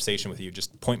have a conversation with you.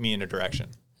 Just point me in a direction,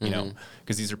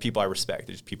 because these are people I respect.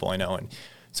 These people I know. And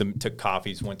so took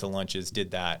coffees, went to lunches,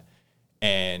 did that.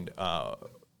 And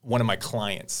one of my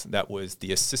clients that was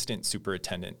the assistant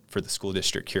superintendent for the school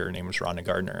district here, her name was Rhonda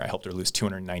Gardner. I helped her lose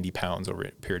 290 pounds over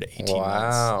a period of 18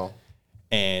 months. Wow.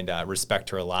 And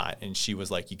respect her a lot. And she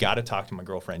was like, you got to talk to my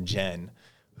girlfriend, Jen,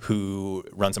 who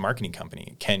runs a marketing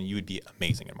company. Ken, you would be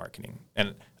amazing at marketing.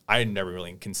 And I had never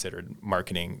really considered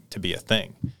marketing to be a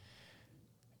thing.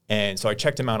 And so I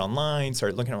checked them out online,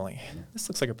 started looking at them, like, this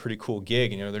looks like a pretty cool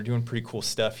gig. They're doing pretty cool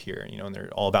stuff here, and they're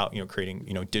all about, creating,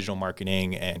 digital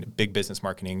marketing and big business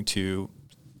marketing to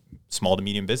small to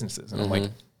medium businesses. And I'm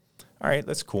like, all right,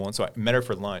 that's cool. And so I met her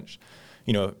for lunch.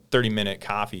 30-minute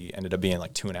coffee ended up being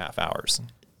like 2.5 hours.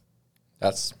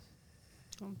 That's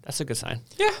a good sign.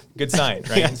 Yeah, good sign,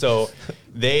 right? And so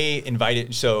they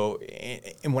invited.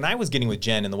 And when I was getting with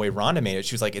Jen and the way Rhonda made it,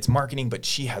 she was like, "It's marketing, but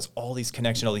she has all these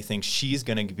connections, all these things. She's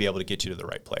going to be able to get you to the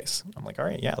right place." I'm like, "All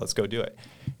right, yeah, let's go do it."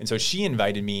 And so she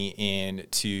invited me in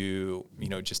to,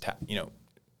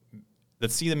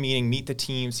 let's see the meeting, meet the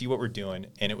team, see what we're doing.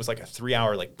 And it was like a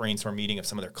 3-hour like brainstorm meeting of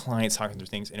some of their clients talking through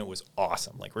things. And it was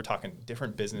awesome. Like we're talking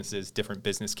different businesses, different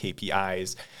business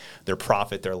KPIs, their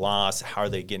profit, their loss, how are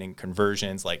they getting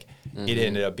conversions? Like it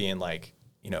ended up being like,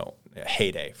 a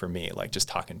heyday for me, like just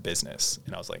talking business.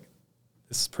 And I was like,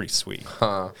 this is pretty sweet.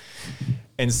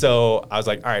 And so I was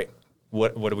like, all right,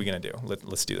 what are we going to do?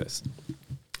 Let's do this.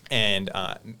 And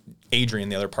Adrian,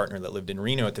 the other partner that lived in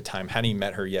Reno at the time, hadn't even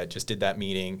met her yet, just did that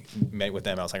meeting, met with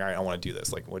them. I was like, all right, I want to do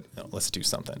this. Like, let's do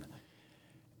something.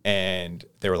 And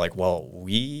they were like, well,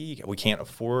 we can't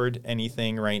afford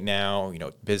anything right now.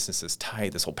 Business is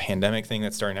tight. This whole pandemic thing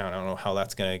that's starting out, I don't know how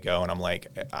that's going to go. And I'm like,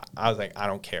 I was like, I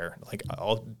don't care. Like,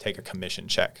 I'll take a commission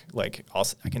check. Like,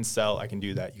 I can sell. I can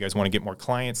do that. You guys want to get more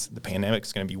clients? The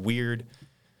pandemic's going to be weird.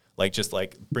 Like, just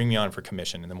like bring me on for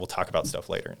commission and then we'll talk about stuff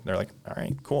later. And they're like, all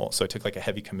right, cool. So I took like a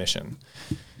heavy commission.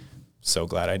 So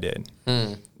glad I did.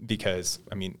 Because,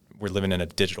 I mean, we're living in a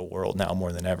digital world now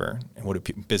more than ever. And what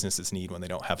do businesses need when they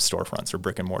don't have storefronts or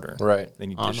brick and mortar? Right. They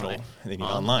need Online. digital. They need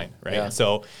online, right? Yeah. And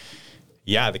so,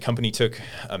 yeah, the company took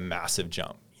a massive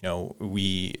jump.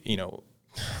 We,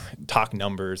 talk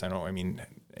numbers. I don't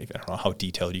know how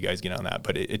detailed you guys get on that,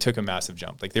 but it took a massive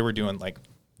jump. Like, they were doing like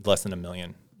less than $1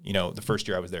 million. The first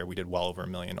year I was there, we did well over $1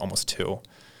 million, almost $2 million.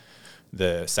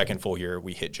 The second full year,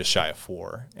 we hit just shy of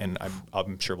 $4 million, and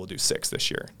I'm sure we'll do $6 million this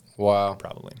year. Wow.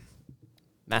 Probably.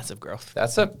 Massive growth.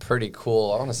 That's a pretty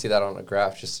cool. I want to see that on a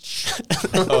graph. Just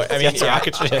Oh, I mean, That's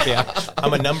rocket ship, yeah.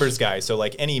 I'm a numbers guy, so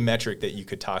like any metric that you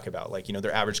could talk about, like,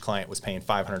 their average client was paying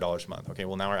 $500 a month. Okay,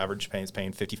 well, now our average pay is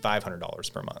paying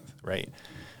 $5,500 per month, right?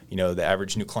 The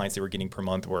average new clients they were getting per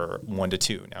month were 1 to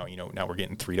 2. Now we're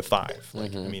getting 3 to 5.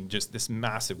 Like, I mean, just this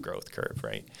massive growth curve,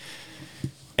 right?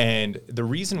 And the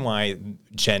reason why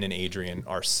Jen and Adrian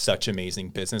are such amazing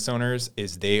business owners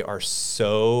is they are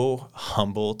so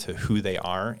humble to who they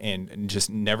are and just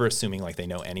never assuming like they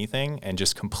know anything and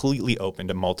just completely open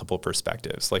to multiple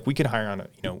perspectives. Like, we could hire on,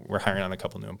 we're hiring on a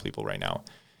couple new people right now.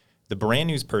 The brand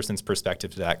new person's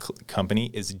perspective to that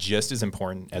company is just as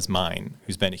important as mine,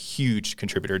 who's been a huge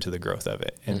contributor to the growth of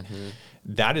it. And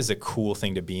that is a cool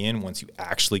thing to be in once you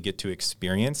actually get to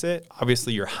experience it.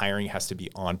 Obviously, your hiring has to be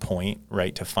on point,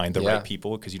 right, to find the right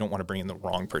people, because you don't want to bring in the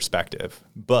wrong perspective.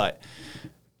 But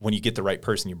when you get the right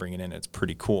person, you bring it in, it's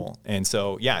pretty cool. And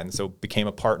so, became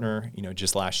a partner,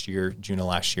 just last year, June of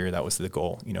last year. That was the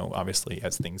goal, obviously,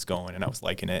 as things going. And I was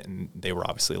liking it, and they were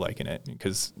obviously liking it,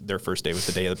 because their first day was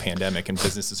the day of the pandemic, and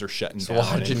businesses are shutting down.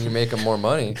 why didn't you make them more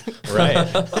money?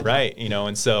 Right.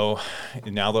 And so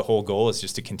now the whole goal is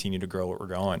just to continue to grow what we're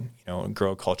going, and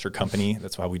grow a culture company.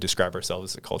 That's why we describe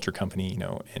ourselves as a culture company,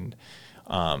 and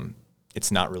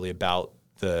it's not really about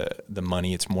the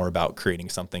money. It's more about creating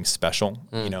something special.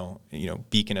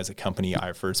 Beacon as a company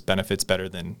offers benefits better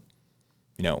than,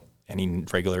 any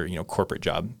regular, corporate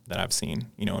job that I've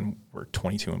seen, and we're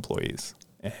 22 employees,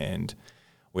 and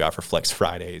we offer Flex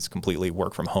Fridays, completely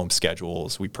work from home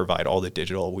schedules. We provide all the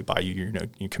digital. We buy you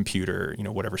your computer,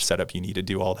 whatever setup you need to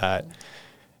do all that,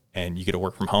 and you get to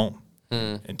work from home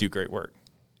and do great work.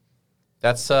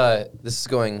 That's this is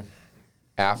going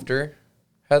after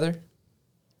Heather.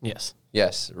 Yes.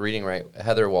 Yes, Reading Right.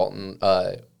 Heather Walton,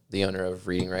 the owner of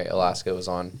Reading Right Alaska, was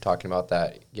on talking about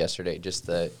that yesterday. Just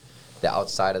the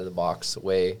outside of the box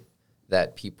way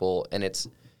that people, and it's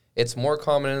more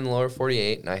common in the lower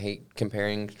 48. And I hate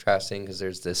comparing, contrasting, because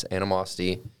there's this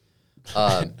animosity,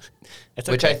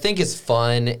 which I think is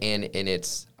fun, and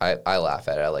it's I laugh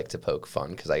at it. I like to poke fun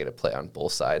because I get to play on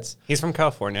both sides. He's from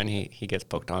California, and he gets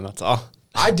poked on. That's all.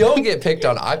 I don't get picked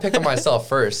on. I pick on myself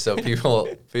first. So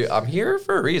I'm here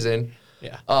for a reason.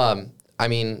 Yeah. I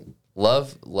mean,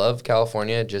 love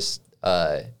California. Just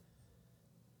the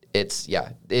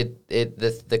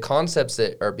concepts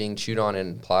that are being chewed on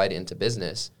and applied into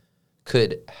business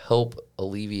could help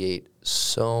alleviate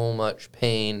so much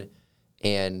pain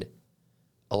and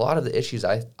a lot of the issues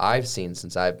I've seen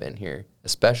since I've been here,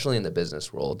 especially in the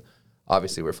business world.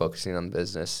 Obviously, we're focusing on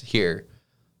business here.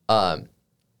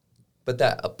 But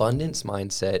that abundance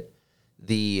mindset,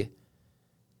 the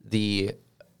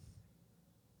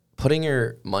putting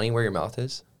your money where your mouth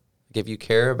is. Like, if you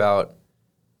care about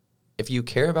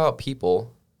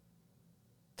people,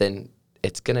 then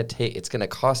it's gonna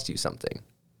cost you something,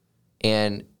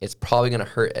 and it's probably gonna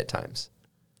hurt at times.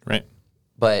 Right.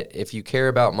 But if you care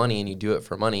about money and you do it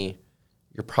for money,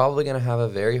 you're probably gonna have a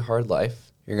very hard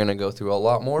life. You're gonna go through a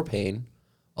lot more pain,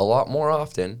 a lot more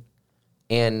often,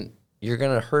 and you're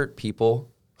gonna hurt people,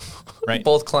 Right.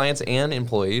 both clients and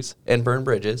employees, and burn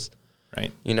bridges.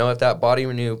 Right. If that Body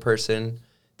Renew person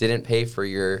didn't pay for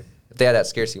if they had that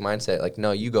scarcity mindset, like,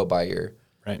 no, you go buy your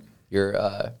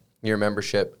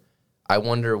membership, I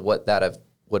wonder what that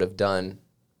would have done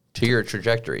to your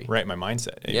trajectory. Right, my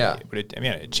mindset.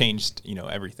 It changed,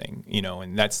 everything,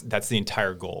 and that's the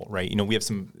entire goal, right? We have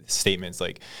some statements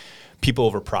like people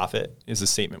over profit is a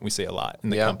statement we say a lot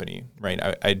in the company, right?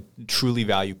 I truly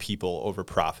value people over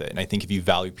profit, and I think if you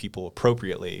value people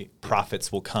appropriately, profits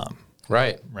will come.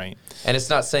 Right. And it's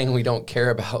not saying we don't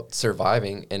care about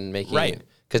surviving and making it.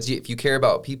 Because if you care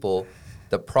about people,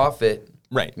 the profit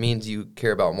means you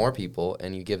care about more people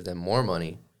and you give them more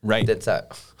money. Right. That's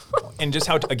that. And just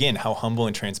how humble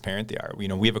and transparent they are.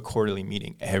 We have a quarterly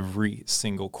meeting every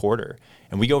single quarter,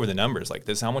 and we go over the numbers. Like,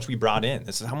 this is how much we brought in.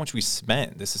 This is how much we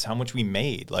spent. This is how much we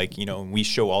made. Like, and we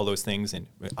show all those things, and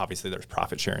obviously there's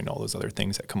profit sharing and all those other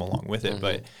things that come along with it.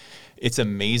 But it's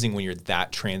amazing when you're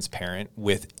that transparent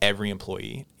with every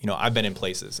employee. I've been in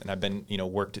places, and I've been,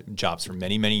 worked jobs for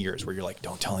many, many years where you're like,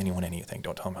 don't tell anyone anything.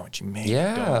 Don't tell them how much you made.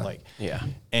 Yeah.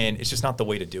 And it's just not the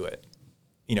way to do it.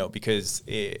 Because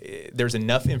there's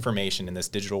enough information in this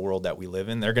digital world that we live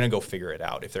in. They're going to go figure it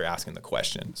out if they're asking the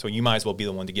question. So you might as well be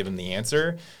the one to give them the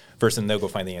answer versus they'll go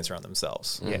find the answer on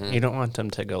themselves. Yeah, you don't want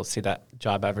them to go see that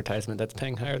job advertisement that's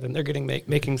paying higher than they're getting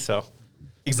making. So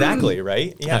exactly,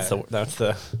 right? Yeah, that's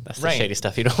the shady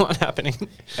stuff you don't want happening.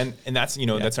 And that's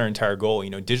that's our entire goal.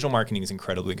 Digital marketing is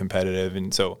incredibly competitive,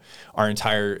 and so our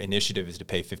entire initiative is to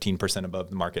pay 15% above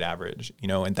the market average.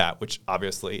 And that, which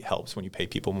obviously helps when you pay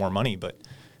people more money, but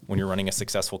when you're running a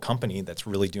successful company that's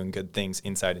really doing good things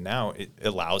inside and out, it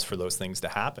allows for those things to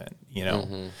happen.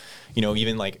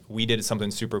 Even like we did something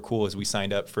super cool is we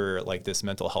signed up for like this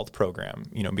mental health program,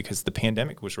 because the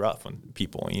pandemic was rough on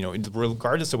people,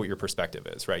 regardless of what your perspective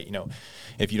is, right?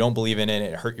 If you don't believe in it,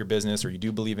 it hurt your business, or you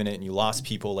do believe in it and you lost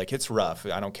people, like it's rough.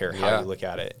 I don't care how you look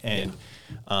at it. And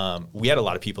we had a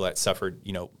lot of people that suffered,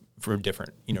 for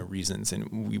different, reasons.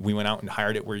 And we went out and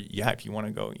hired it where, if you want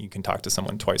to go, you can talk to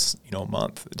someone twice, a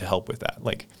month to help with that.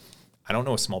 Like, I don't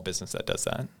know a small business that does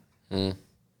that.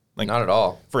 Like, not at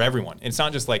all. For everyone. It's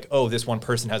not just like, oh, this one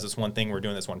person has this one thing, we're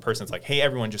doing this one person. It's like, hey,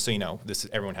 everyone, just so you know,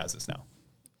 everyone has this now.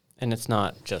 And it's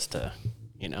not just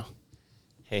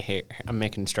hey, I'm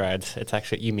making strides. It's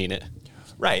actually, you mean it.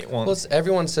 Right. Well,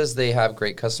 everyone says they have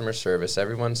great customer service.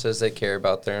 Everyone says they care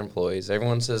about their employees.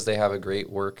 Everyone says they have a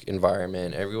great work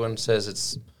environment. Everyone says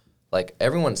it's like,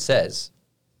 everyone says,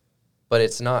 but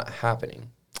it's not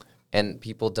happening. And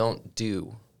people don't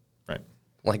do. Right.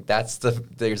 Like,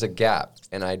 there's a gap.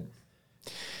 And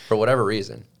for whatever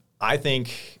reason. I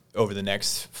think over the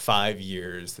next 5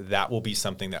 years, that will be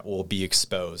something that will be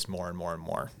exposed more and more and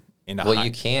more.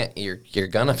 You can't. You're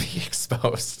going to be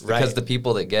exposed. Right. Because the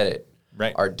people that get it.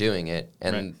 Right. Are doing it,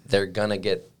 and they're gonna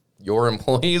get your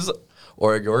employees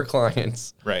or your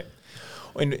clients. Right.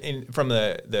 And from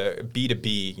the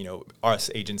B2B,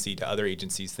 us agency to other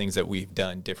agencies, things that we've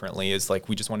done differently is like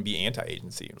we just want to be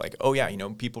anti-agency. Like, oh yeah,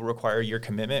 people require your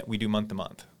commitment. We do month to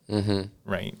month.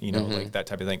 Right. Like that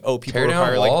type of thing. Oh, people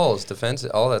require walls, defense,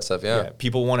 all that stuff. Yeah.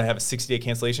 People want to have a 60-day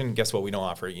cancellation. Guess what? We don't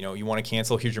offer it. You want to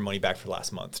cancel? Here's your money back for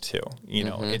last month too.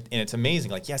 And it's amazing.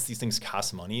 Like, yes, these things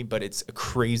cost money, but it's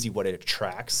crazy what it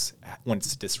attracts when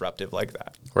it's disruptive like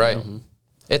that. Right.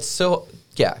 It's so,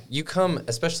 you come,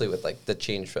 especially with like the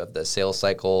change of the sales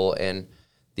cycle and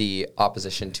the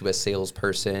opposition to a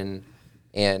salesperson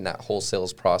and that whole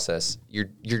sales process, you're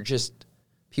just,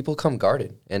 people come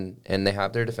guarded and they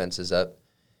have their defenses up.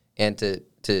 And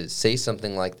to say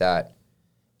something like that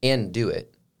and do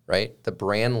it, right? The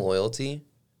brand loyalty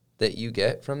that you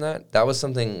get from that was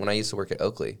something when I used to work at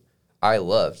Oakley. I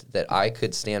loved that I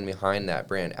could stand behind that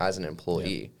brand as an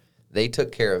employee. Yep. They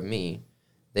took care of me.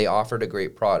 They offered a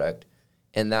great product.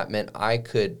 And that meant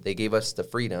they gave us the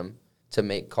freedom to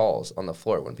make calls on the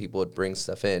floor when people would bring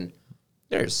stuff in.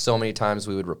 There's so many times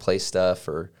we would replace stuff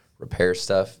or repair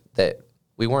stuff that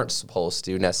we weren't supposed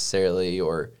to necessarily,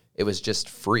 or it was just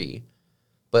free.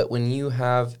 But when you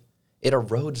have, it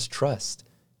erodes trust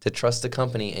to trust a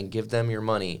company and give them your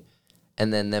money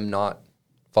and then them not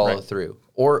follow through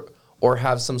or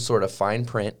have some sort of fine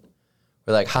print.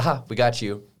 We're like, haha, we got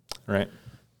you. Right.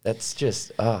 That's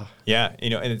just, Yeah,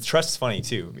 and trust is funny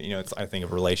too. It's, I think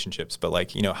of relationships, but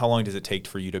like, how long does it take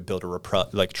for you to build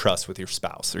trust with your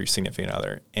spouse or your significant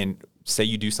other? And say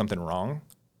you do something wrong,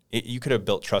 you could have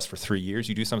built trust for 3 years.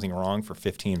 You do something wrong for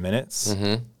 15 minutes,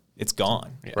 it's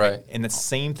gone. Right. And the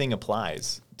same thing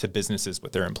applies to businesses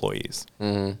with their employees.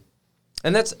 And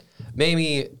that's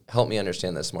maybe help me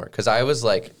understand this more. Because I was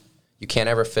like, you can't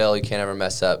ever fail, you can't ever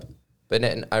mess up. But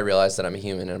then I realized that I'm a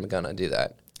human and I'm going to do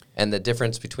that. And the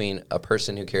difference between a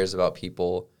person who cares about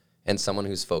people and someone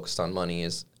who's focused on money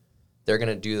is they're going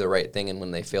to do the right thing, and when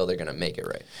they fail, they're going to make it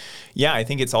right. Yeah, I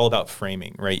think it's all about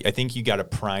framing, right? I think you got to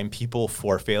prime people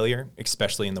for failure,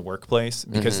 especially in the workplace,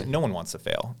 because no one wants to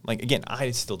fail. Like, again,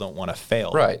 I still don't want to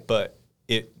fail. Right. But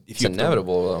it's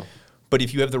inevitable, though. But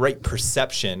if you have the right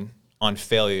perception on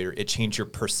failure, it changes your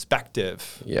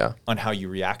perspective on how you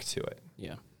react to it.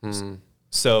 Yeah.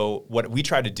 So what we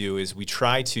try to do is we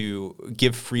try to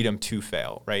give freedom to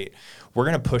fail, right? We're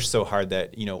going to push so hard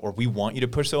that, or we want you to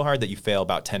push so hard that you fail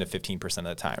about 10 to 15% of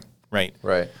the time, right?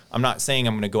 Right. I'm not saying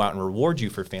I'm going to go out and reward you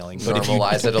for failing. But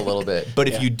normalize it a little bit. But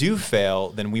if you do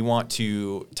fail, then we want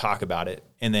to talk about it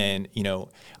And then,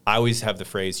 I always have the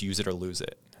phrase, use it or lose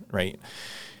it, right?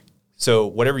 So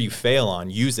whatever you fail on,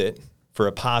 use it for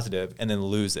a positive and then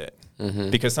lose it.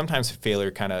 Because sometimes failure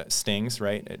kind of stings,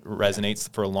 right? It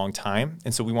resonates for a long time.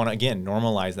 And so we want to, again,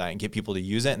 normalize that and get people to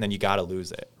use it, and then you got to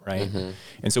lose it, right?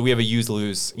 And so we have a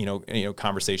use-lose,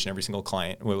 conversation every single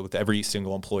client, with every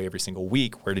single employee, every single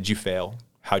week. Where did you fail?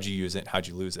 How'd you use it? How'd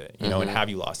you lose it? And have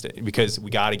you lost it? Because we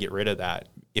got to get rid of that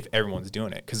if everyone's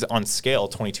doing it. Because on scale,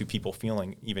 22 people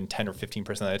feeling even 10 or 15%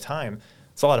 of the time,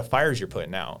 it's a lot of fires you're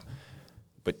putting out.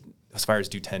 But those fires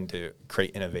do tend to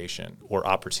create innovation or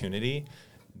opportunity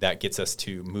that gets us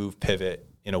to move, pivot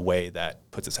in a way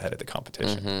that puts us ahead of the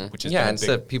competition, which is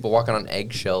instead of people walking on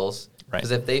eggshells. Right.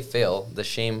 Because if they fail, the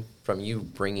shame from you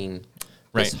bringing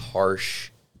this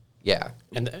harsh,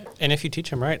 And if you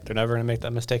teach them right, they're never going to make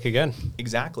that mistake again.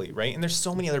 Exactly, right? And there's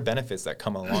so many other benefits that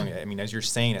come along it. I mean, as you're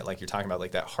saying it, like you're talking about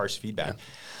like that harsh feedback.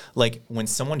 Like when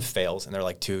someone fails and they're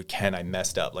like, dude, Ken, I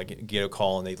messed up. Like get a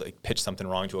call and they like pitch something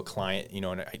wrong to a client,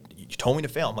 and you told me to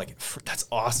fail. I'm like, that's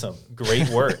awesome. Great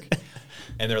work.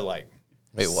 And they're like,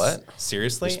 wait, what?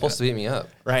 Seriously? You're supposed to beat me up.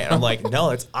 Right. And I'm like, no,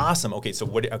 that's awesome. Okay, so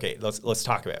let's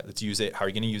talk about it. Let's use it. How are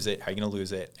you going to use it? How are you going to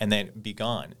lose it? And then be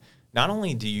gone. Not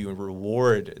only do you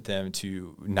reward them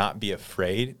to not be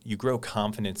afraid, you grow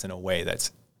confidence in a way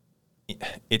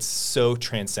it's so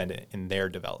transcendent in their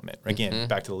development. Again,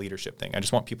 back to the leadership thing. I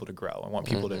just want people to grow. I want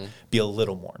people to be a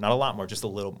little more, not a lot more, just a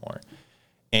little more.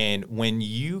 And when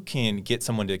you can get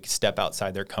someone to step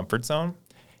outside their comfort zone,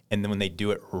 and then when they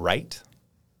do it right,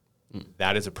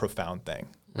 that is a profound thing,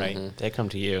 right? They come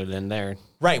to you, then they're...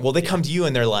 Right. Well, they come to you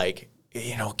and they're like,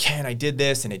 Ken, I did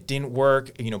this and it didn't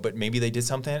work, but maybe they did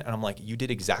something. And I'm like, you did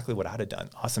exactly what I'd have done.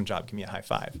 Awesome job. Give me a high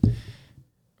five.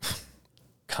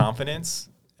 Confidence.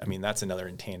 I mean, that's another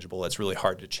intangible that's really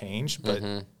hard to change, but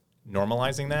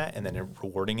normalizing that and then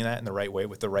rewarding that in the right way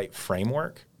with the right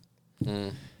framework.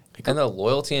 And the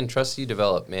loyalty and trust you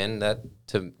develop, man, that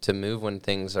to move when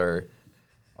things are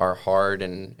hard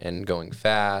and going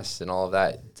fast and all of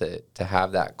that, to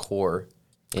have that core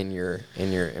in your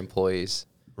employees.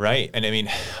 Right. And I mean,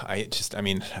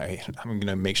 I'm going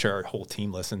to make sure our whole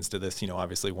team listens to this,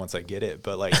 obviously once I get it,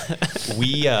 but like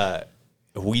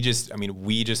we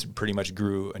just pretty much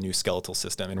grew a new skeletal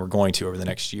system, and we're going to over the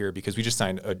next year because we just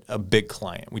signed a big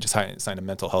client. We just signed a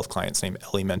mental health client named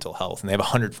Ellie Mental Health, and they have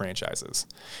 100 franchises.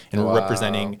 And we're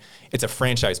representing, it's a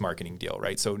franchise marketing deal,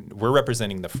 right? So we're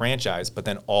representing the franchise, but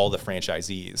then all the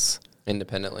franchisees.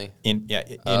 Independently? In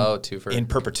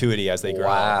perpetuity as they grow.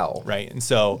 Wow. Right? And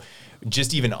so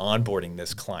just even onboarding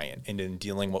this client and then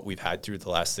dealing what we've had through the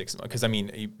last 6 months, because I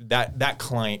mean, that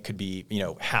client could be,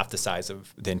 half the size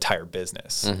of the entire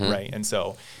business, right? And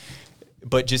so,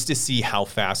 but just to see how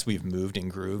fast we've moved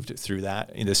and grooved through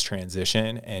that in this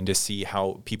transition, and to see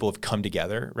how people have come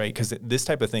together, right? Because this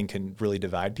type of thing can really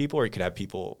divide people, or it could have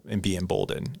people and be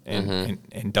emboldened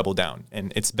and double down.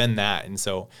 And it's been that. And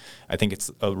so I think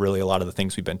it's really a lot of the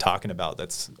things we've been talking about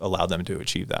that's allowed them to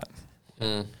achieve that.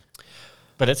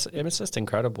 But it's just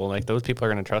incredible. Like, those people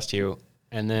are going to trust you,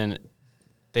 and then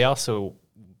they also,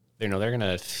 they're going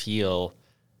to feel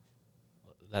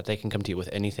that they can come to you with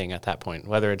anything at that point.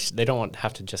 Whether it's, they don't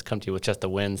have to just come to you with just the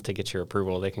wins to get your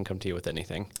approval. They can come to you with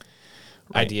anything,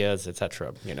 ideas,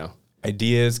 etc.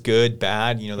 Ideas, good,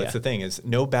 bad. That's the thing, is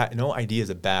no idea is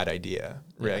a bad idea,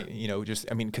 right?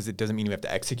 Because it doesn't mean you have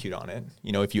to execute on it.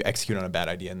 If you execute on a bad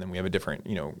idea, and then we have a different,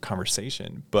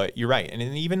 conversation. But you're right. And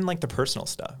even like the personal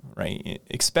stuff, right?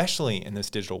 Especially in this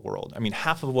digital world. I mean,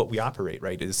 half of what we operate,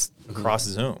 right, is across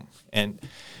Zoom. And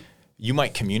you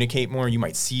might communicate more, you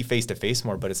might see face-to-face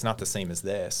more, but it's not the same as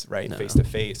this, right? No.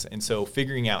 Face-to-face. And so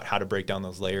figuring out how to break down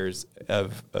those layers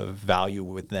of value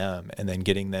with them, and then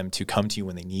getting them to come to you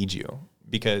when they need you.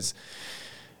 Because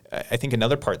I think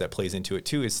another part that plays into it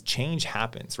too is change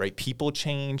happens, right? People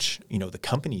change, the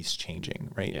company's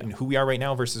changing, right? Yeah. And who we are right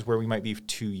now versus where we might be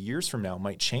 2 years from now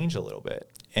might change a little bit.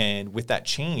 And with that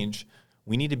change,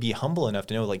 we need to be humble enough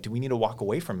to know, like, do we need to walk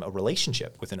away from a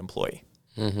relationship with an employee?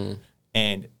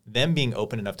 And them being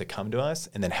open enough to come to us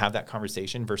and then have that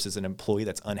conversation versus an employee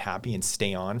that's unhappy and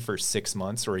stay on for 6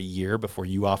 months or a year before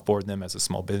you offboard them as a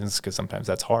small business, because sometimes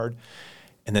that's hard.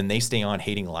 And then they stay on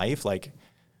hating life, like,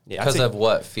 because of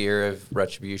what? Fear of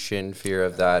retribution, fear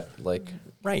of that, like,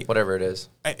 right, whatever it is.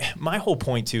 My whole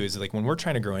point too is, like, when we're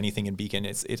trying to grow anything in Beacon,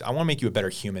 it's I want to make you a better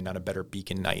human, not a better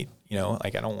Beacon Knight.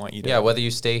 Like, I don't want you to. Yeah, whether you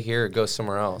stay here or go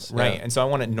somewhere else. Right. Yeah. And so I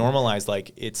want to normalize,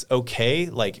 like, it's okay.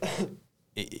 Like,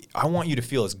 I want you to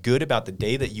feel as good about the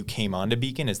day that you came onto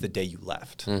Beacon as the day you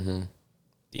left.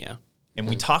 Yeah. And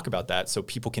we talk about that so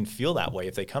people can feel that way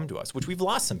if they come to us, which we've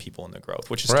lost some people in the growth,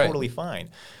 which is totally fine.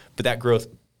 But that growth,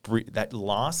 that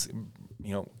loss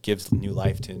gives new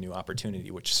life to a new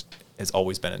opportunity, which has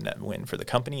always been a net win for the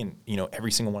company. And,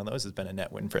 every single one of those has been a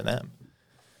net win for them.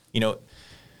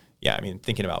 Yeah, I mean,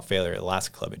 thinking about failure at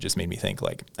Alaska Club, it just made me think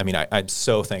I'm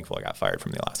so thankful I got fired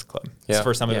from the Alaska Club. It's the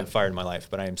first time I've been fired in my life,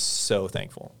 but I am so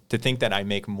thankful. To think that I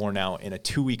make more now in a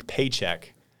 2-week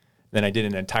paycheck than I did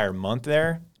in an entire month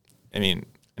there. I mean,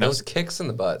 those kicks in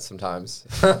the butt sometimes.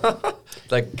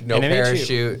 Like no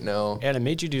parachute, no. And it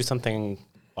made you do something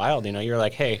wild. You're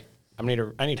like, hey, I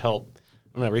need help.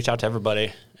 I'm going to reach out to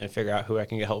everybody and figure out who I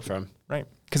can get help from. Right.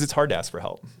 Because it's hard to ask for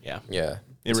help. Yeah. Yeah.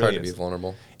 It's really hard to be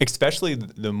vulnerable. Especially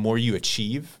the more you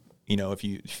achieve, if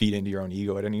you feed into your own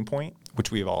ego at any point,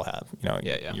 which we all have,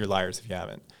 you're liars if you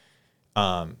haven't.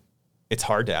 It's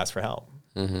hard to ask for help.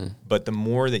 Mm-hmm. But the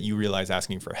more that you realize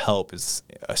asking for help is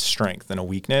a strength and a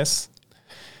weakness,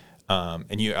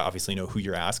 and you obviously know who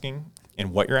you're asking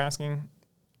and what you're asking,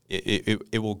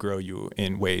 it will grow you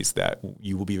in ways that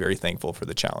you will be very thankful for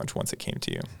the challenge once it came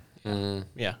to you. Mm.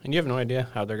 Yeah, and you have no idea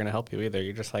how they're going to help you either.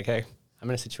 You're just like, hey, I'm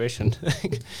in a situation.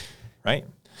 Right?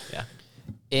 Yeah.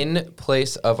 In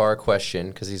place of our question,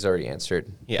 because he's already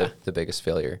answered the biggest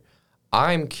failure,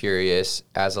 I'm curious,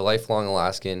 as a lifelong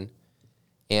Alaskan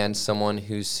and someone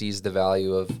who sees the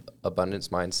value of abundance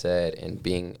mindset and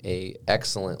being a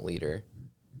excellent leader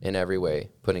in every way,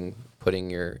 putting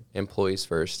your employees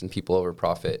first and people over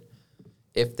profit.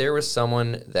 If there was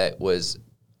someone that was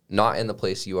not in the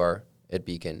place you are at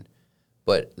Beacon,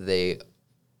 but they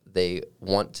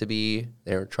want to be,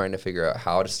 they're trying to figure out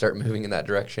how to start moving in that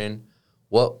direction,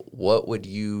 what would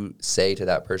you say to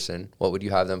that person? What would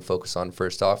you have them focus on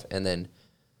first off? And then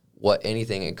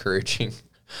anything encouraging?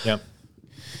 Yeah.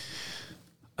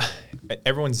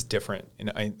 Everyone's different.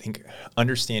 And I think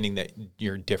understanding that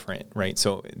you're different, right?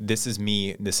 So this is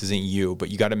me, this isn't you, but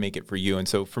you got to make it for you. And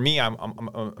so for me, I'm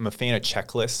a fan of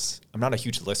checklists. I'm not a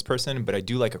huge list person, but I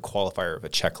do like a qualifier of a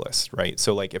checklist, right?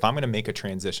 So like if I'm going to make a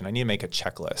transition, I need to make a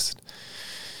checklist.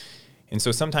 And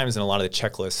so sometimes in a lot of the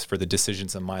checklists for the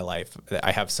decisions in my life,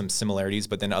 I have some similarities,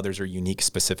 but then others are unique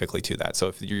specifically to that. So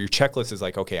if your checklist is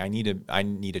like, okay, I need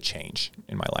a change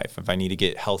in my life. If I need to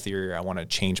get healthier, I want to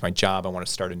change my job, I want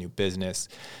to start a new business.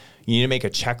 You need to make a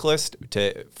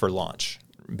checklist for launch,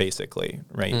 basically,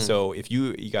 right? Mm. So if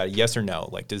you got a yes or no,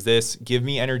 like, does this give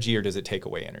me energy or does it take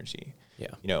away energy?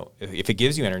 Yeah. If it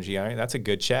gives you energy, all right, that's a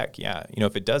good check. Yeah.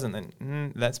 If it doesn't,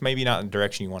 then that's maybe not the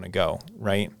direction you want to go,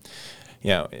 right?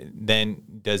 Then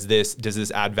does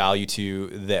this add value to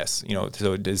this?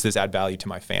 So does this add value to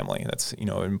my family? That's, an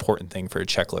important thing for a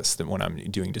checklist that when I'm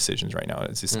doing decisions right now.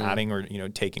 Is this adding or,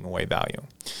 taking away value?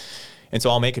 And so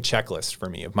I'll make a checklist for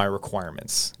me of my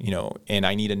requirements, and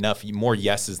I need more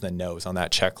yeses than nos on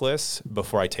that checklist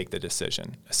before I take the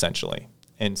decision, essentially.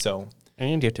 And so.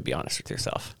 And you have to be honest with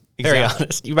yourself. Exactly. Very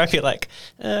honest. You might be like,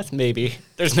 maybe.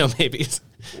 There's no maybes.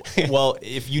 Well,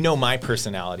 if you know my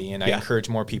personality, and I encourage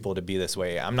more people to be this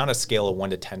way, I'm not a scale of 1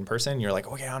 to 10 person. You're like,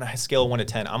 okay, on a scale of 1 to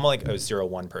 10, I'm like a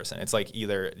 0-1 person. It's like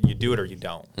either you do it or you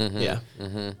don't. Mm-hmm. Yeah.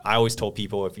 Mm-hmm. I always told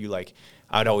people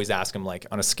I'd always ask them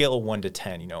on a scale of 1 to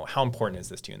 10, how important is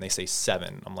this to you? And they say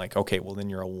 7. I'm like, okay, well then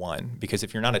you're a 1, because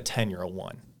if you're not a 10, you're a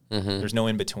 1. Mm-hmm. There's no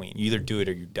in between. You either do it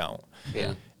or you don't.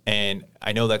 Yeah. And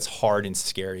I know that's hard and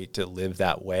scary to live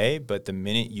that way, but the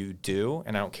minute you do,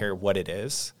 and I don't care what it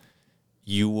is,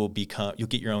 you'll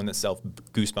get your own self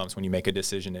goosebumps when you make a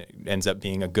decision. It ends up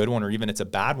being a good one, or even it's a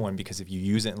bad one, because if you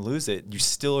use it and lose it, you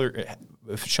still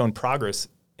have shown progress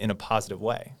in a positive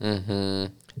way.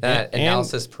 Mm-hmm. That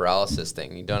analysis paralysis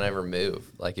thing, you don't ever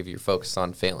move, like if you're focused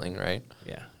on failing, right?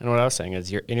 Yeah. And what I was saying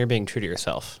is you're being true to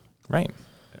yourself. Right.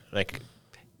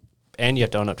 And you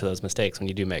have to own up to those mistakes when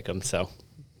you do make them. So,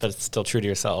 but it's still true to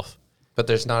yourself. But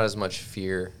there's not as much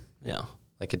fear. Yeah.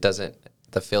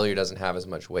 The failure doesn't have as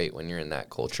much weight when you're in that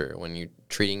culture, when you're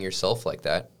treating yourself like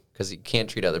that, because you can't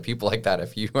treat other people like that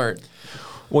if you aren't.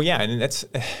 Well, yeah, and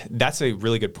that's a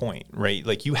really good point, right?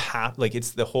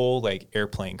 It's the whole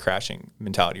airplane crashing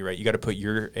mentality, right? You got to put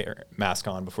your air mask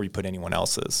on before you put anyone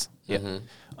else's. Yeah.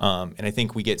 Mm-hmm. And I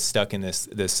think we get stuck in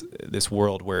this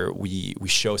world where we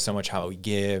show so much how we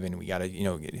give, and we got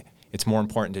to, it's more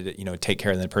important to, take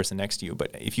care of the person next to you.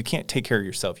 But if you can't take care of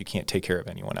yourself, you can't take care of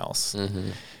anyone else.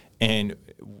 Mm-hmm. And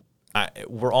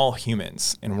we're all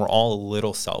humans, and we're all a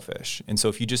little selfish. And so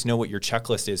if you just know what your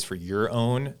checklist is for your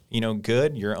own,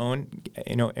 good, your own,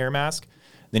 air mask,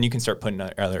 then you can start putting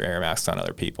other air masks on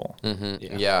other people.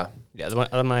 Mm-hmm. Yeah.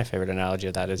 My favorite analogy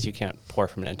of that is you can't pour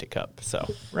from an empty cup.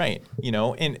 So right,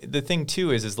 and the thing too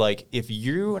is if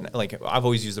you I've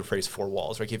always used the phrase 4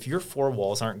 walls. Like if your 4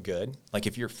 walls aren't good, like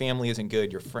if your family isn't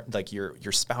good, your friend,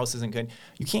 your spouse isn't good,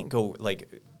 you can't go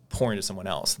pour into someone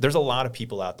else. There's a lot of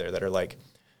people out there that are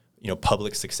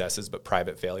public successes, but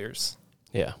private failures.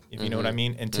 Yeah. If you know what I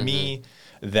mean. And to me,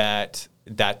 that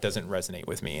doesn't resonate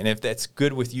with me. And if that's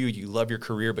good with you, you love your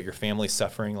career, but your family's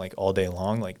suffering like all day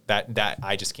long, like that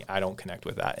I just can't, I don't connect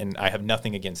with that. And I have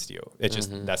nothing against you. It's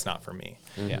just, that's not for me.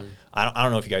 Yeah. I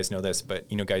don't know if you guys know this, but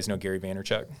guys know Gary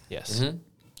Vaynerchuk? Yes.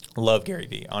 Love Gary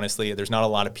Vee. Honestly, there's not a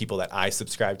lot of people that I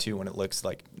subscribe to when it looks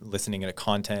like listening to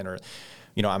content, or,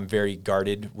 I'm very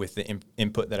guarded with the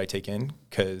input that I take in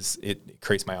because it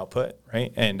creates my output.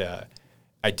 Right. And,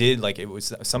 I did, it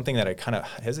was something that I kind of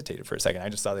hesitated for a second. I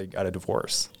just thought they got a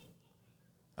divorce.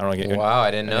 I don't know. Wow,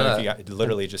 I didn't know that. It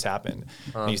literally just happened.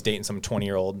 And he's dating some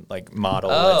 20-year-old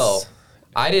model. Oh,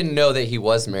 I didn't know that he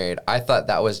was married. I thought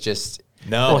that was just...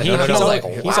 No,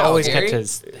 he's always kept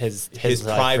his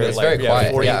private, it's very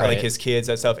quiet. Like his kids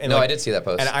and stuff. And I did see that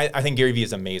post. And I think Gary Vee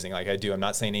is amazing. Like I do. I'm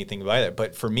not saying anything about it,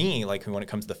 but for me, when it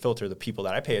comes to the filter, the people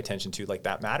that I pay attention to,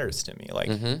 that matters to me.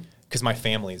 Because my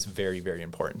family is very, very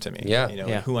important to me.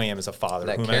 Yeah. Who I am as a father,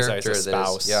 that who I am as a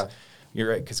spouse. Yeah.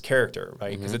 You're right, because character,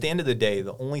 right? Because at the end of the day,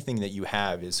 the only thing that you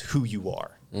have is who you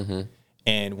are.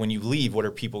 And when you leave, what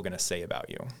are people going to say about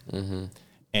you?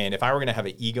 And if I were going to have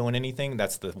an ego in anything,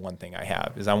 that's the one thing I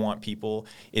have, is I want people,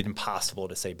 it's impossible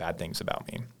to say bad things about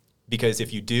me. Because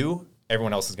if you do,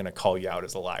 everyone else is going to call you out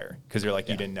as a liar because you're like,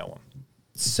 you didn't know him.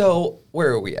 So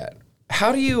where are we at?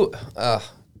 How do you,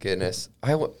 goodness,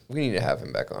 we need to have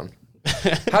him back on.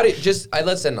 How do you,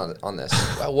 let's end on this.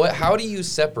 How do you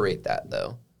separate that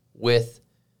though with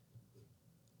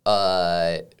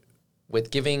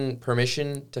giving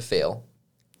permission to fail,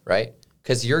 right?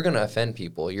 Because you're going to offend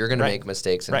people. You're going to make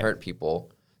mistakes and hurt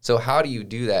people. So how do you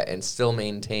do that and still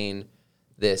maintain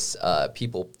this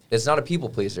it's not a people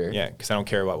pleaser. Yeah, because I don't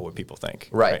care about what people think.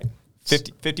 Right.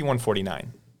 51-49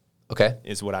 okay,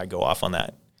 is what I go off on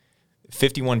that.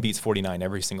 51 beats 49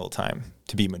 every single time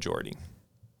to be majority.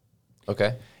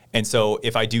 Okay. And so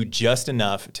if I do just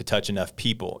enough to touch enough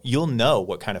people, you'll know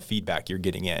what kind of feedback you're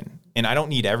getting in. And I don't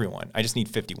need everyone. I just need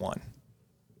 51.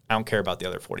 I don't care about the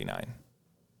other 49.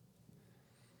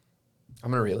 I'm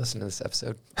going to re-listen to this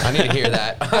episode. I need to hear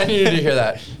that. I needed to hear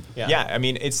that. Yeah. I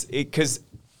mean, because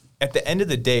at the end of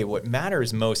the day, what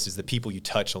matters most is the people you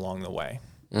touch along the way.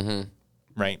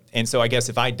 Right? And so I guess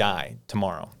if I die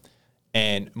tomorrow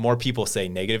and more people say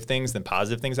negative things than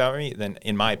positive things about me, then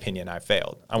in my opinion, I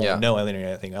failed. I won't know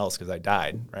anything else because I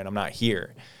died, right? I'm not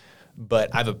here.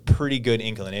 But I have a pretty good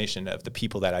inclination of the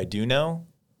people that I do know,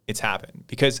 it's happened.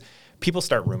 Because people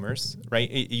start rumors, right?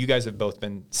 You guys have both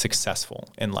been successful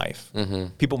in life.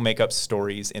 People make up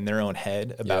stories in their own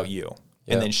head about you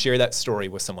and then share that story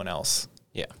with someone else.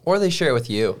 Yeah. Or they share it with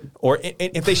you. Or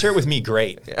if they share it with me,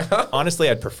 great. Honestly,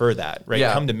 I'd prefer that, right?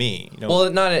 Come to me.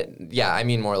 Well, I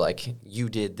mean more like, you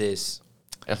did this.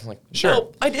 And I'm like, sure.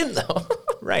 Nope, I didn't though.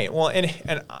 Right. Well,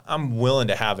 and I'm willing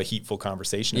to have a heatful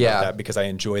conversation about that because I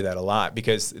enjoy that a lot,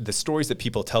 because the stories that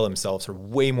people tell themselves are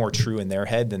way more true in their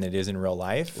head than it is in real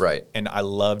life. Right. And I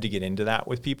love to get into that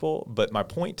with people. But my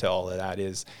point to all of that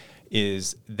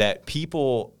is that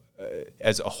people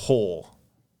as a whole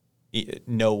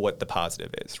know what the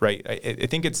positive is, right? I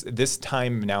think it's this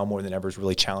time now more than ever is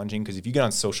really challenging because if you get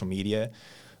on social media,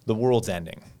 the world's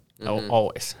ending.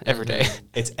 Always, every day.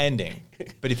 It's ending.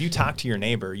 But if you talk to your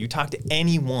neighbor, you talk to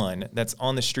anyone that's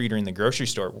on the street or in the grocery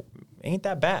store, ain't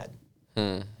that bad.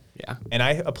 Yeah. And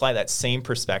I apply that same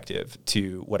perspective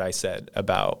to what I said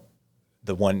about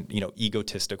the one,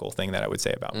 egotistical thing that I would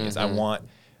say about me is I want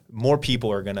more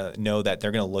people are going to know that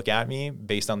they're going to look at me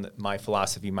based on my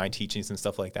philosophy, my teachings and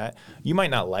stuff like that. You might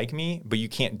not like me, but you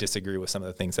can't disagree with some of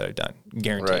the things that I've done.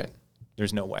 Guaranteed. Right.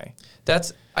 There's no way.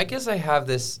 I guess I have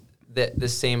this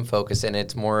same focus, and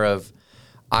it's more of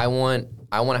I want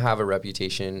to have a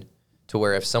reputation to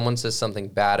where if someone says something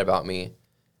bad about me,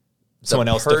 someone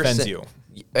else defends you,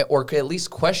 or at least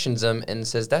questions them and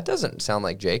says that doesn't sound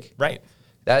like Jake. Right.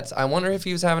 I wonder if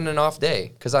he was having an off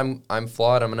day because I'm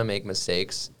flawed. I'm gonna make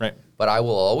mistakes. Right. But I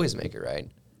will always make it right.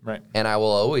 Right. And I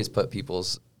will always put people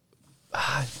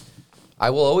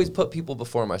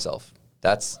before myself.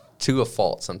 That's to a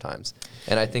fault sometimes,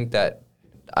 and I think that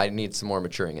I need some more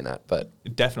maturing in that, but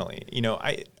definitely,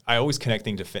 I always connect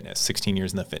things to fitness. 16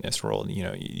 years in the fitness world,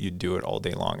 you do it all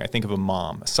day long. I think of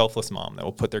a selfless mom that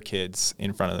will put their kids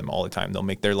in front of them all the time. They'll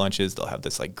make their lunches. They'll have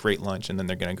this great lunch, and then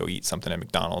they're going to go eat something at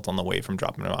McDonald's on the way from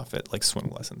dropping them off at swim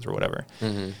lessons or whatever.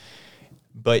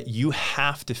 But you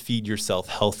have to feed yourself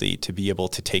healthy to be able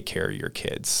to take care of your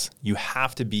kids. You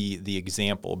have to be the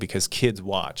example because kids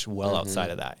watch well outside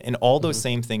of that. And all those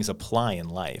same things apply in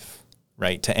life.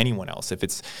 Right, to anyone else, if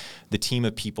it's the team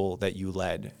of people that you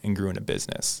led and grew in a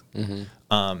business.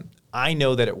 I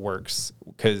know that it works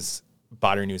because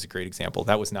Body Renew is a great example.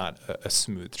 That was not a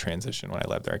smooth transition when I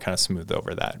left there. I kind of smoothed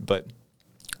over that, but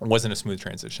it wasn't a smooth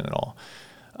transition at all.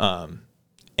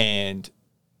 And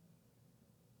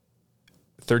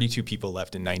 32 people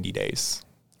left in 90 days.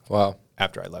 Wow.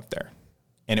 After I left there.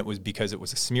 And it was because it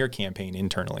was a smear campaign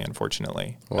internally,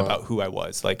 unfortunately, Wow. about who I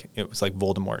was. Like, it was like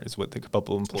Voldemort is what the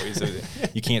couple of employees,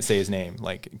 you can't say his name,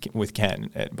 like with Ken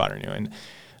at Body Renew.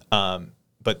 And,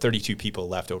 but 32 people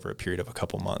left over a period of a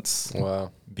couple months.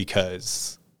 Wow.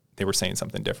 Because they were saying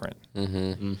something different.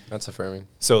 Mm-hmm. That's affirming.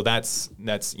 So that's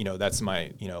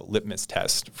my, litmus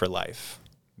test for life.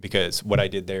 Because what I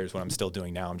did there is what I'm still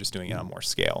doing now. I'm just doing it on more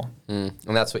scale. And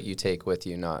that's what you take with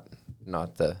you, not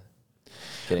the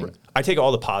getting. I take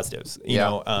all the positives. You Yeah.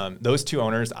 know, those two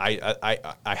owners, I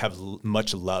have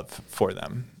much love for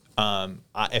them.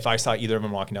 If I saw either of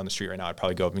them walking down the street right now, I'd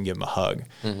probably go up and give them a hug.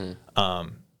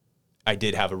 Mm-hmm. I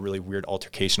did have a really weird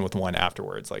altercation with one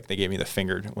afterwards. Like, they gave me the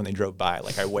finger when they drove by.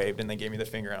 Like, I waved and they gave me the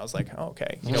finger, and I was like, oh,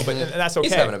 okay, but that's okay.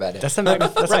 He's having a bad day. That's a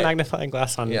magnifying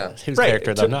glass on his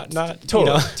character, though. Not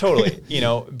totally, totally.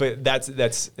 But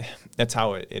that's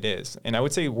how it is. And I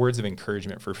would say words of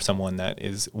encouragement for someone that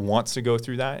wants to go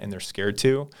through that and they're scared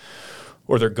to,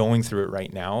 or they're going through it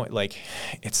right now. Like,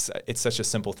 it's such a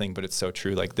simple thing, but it's so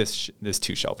true. Like, this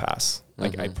too shall pass.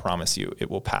 Like, I promise you, it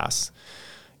will pass.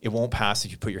 It won't pass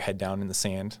if you put your head down in the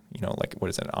sand, like,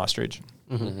 what is it, an ostrich?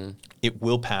 Mm-hmm. It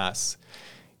will pass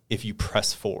if you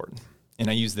press forward. And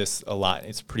I use this a lot.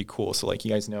 It's pretty cool. So, like, you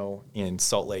guys know, in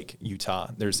Salt Lake, Utah,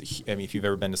 if you've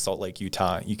ever been to Salt Lake,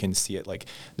 Utah, you can see it. Like,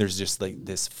 there's just like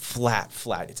this flat.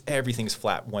 Everything's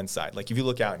flat one side. Like, if you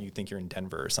look out and you think you're in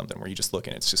Denver or something, where you just look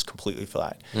and it's just completely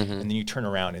flat. Mm-hmm. And then you turn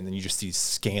around and then you just see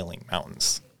scaling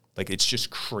mountains. Like, it's just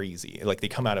crazy. Like, they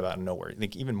come out of nowhere.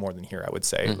 Like, even more than here, I would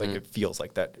say. Mm-hmm. Like, it feels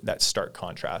like that stark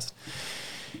contrast.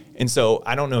 And so,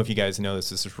 I don't know if you guys know this.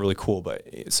 This is really cool. But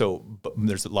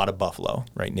there's a lot of buffalo,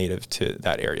 right, native to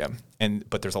that area.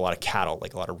 But there's a lot of cattle,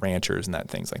 like a lot of ranchers and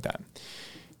things like that.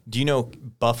 Do you know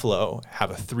buffalo have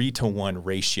a 3-to-1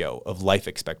 ratio of life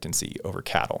expectancy over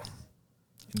cattle?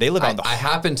 They live on I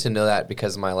happen to know that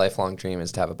because my lifelong dream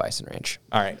is to have a bison ranch.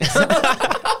 All right.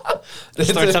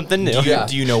 Start something new.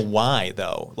 Do you know why,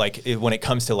 though? Like, when it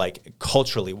comes to, like,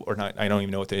 culturally, or not, I don't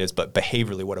even know what it is, but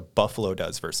behaviorally, what a buffalo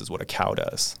does versus what a cow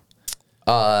does.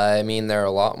 I mean, they're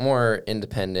a lot more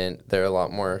independent. They're a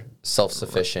lot more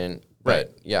self-sufficient. Right.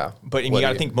 But, yeah. But you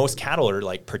got to think most cattle are,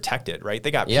 like, protected, right?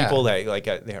 They got people that, like,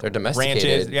 they're domesticated.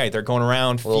 Ranches. Yeah, they're going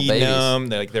around feeding them.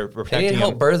 They're protecting they need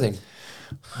help birthing.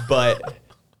 But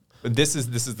this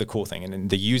is the cool thing, and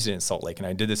they used it in Salt Lake, and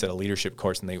I did this at a leadership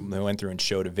course, and they went through and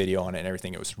showed a video on it and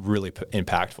everything. It was really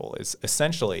impactful. Is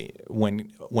essentially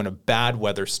when a bad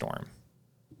weather storm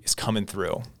is coming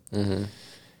through, mm-hmm.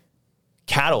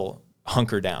 cattle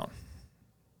hunker down,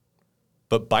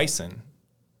 but bison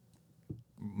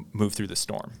move through the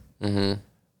storm. Mm-hmm.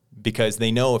 Because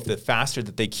they know if the faster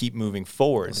that they keep moving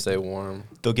forward, stay warm,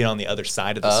 they'll get on the other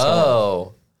side of the storm.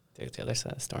 Oh. The other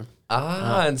side of the storm.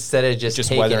 Instead of just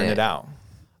weathering it out.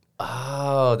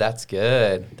 Oh, that's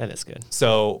good. That is good.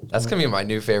 So that's gonna be my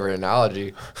new favorite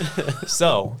analogy.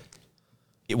 So,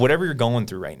 whatever you're going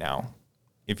through right now,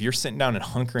 if you're sitting down and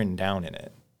hunkering down in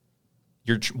it,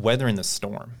 you're weathering the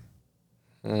storm,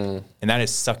 and that is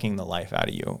sucking the life out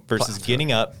of you. Versus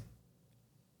getting up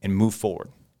and move forward,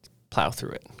 plow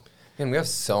through it. And we have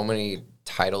so many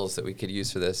titles that we could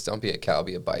use for this. Don't be a cow,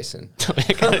 be a bison.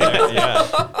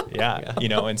 Yeah.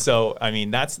 And so, I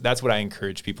mean, that's what I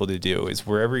encourage people to do is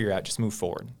wherever you're at, just move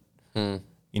forward.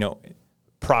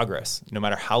 Progress, no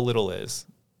matter how little is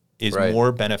right.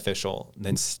 more beneficial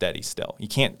than steady still. You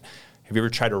can't, have you ever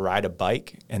tried to ride a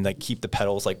bike and like keep the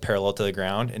pedals like parallel to the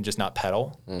ground and just not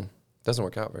pedal? Doesn't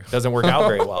work out very well. Doesn't work out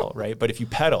very well, right? But if you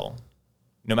pedal,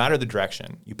 no matter the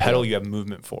direction, you pedal, you have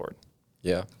movement forward.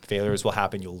 Yeah. Failures will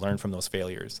happen. You'll learn from those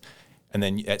failures. And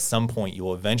then at some point, you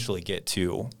will eventually get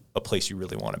to a place you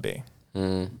really want to be.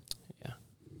 Yeah.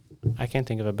 I can't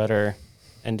think of a better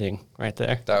ending right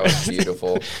there. That was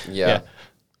beautiful. Yeah.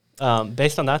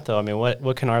 Based on that, though, I mean,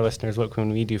 what can our listeners, what can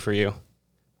we do for you?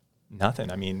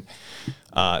 Nothing. I mean,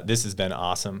 this has been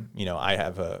awesome. I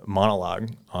have a monologue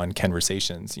on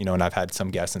Conversations, and I've had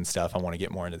some guests and stuff. I want to get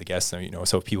more into the guests. So,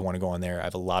 so if people want to go on there, I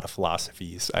have a lot of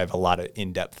philosophies. I have a lot of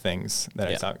in-depth things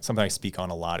that something I speak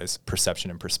on a lot is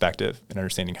perception and perspective and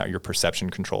understanding how your perception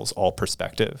controls all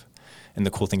perspective. And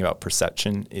the cool thing about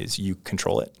perception is you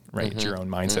control it, right? Mm-hmm. It's your own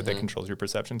mindset that controls your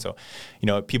perception. So,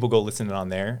 people go listen on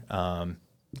there.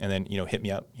 And then, hit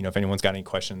me up. If anyone's got any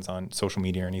questions on social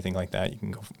media or anything like that, you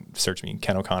can go search me,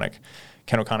 Ken O'Connick.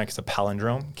 Ken O'Connick is a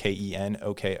palindrome,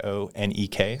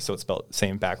 Kenokonek. So it's spelled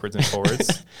same backwards and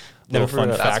forwards. Little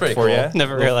fun fact for you.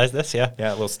 Never realized this, yeah.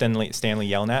 Yeah, little Stanley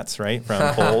Yelnats, right,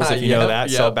 from Holes, if you know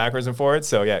that, spelled backwards and forwards.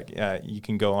 So, you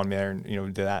can go on there and,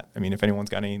 do that. I mean, if anyone's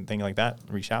got anything like that,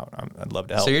 reach out. I'd love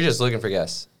to help. So you're just looking for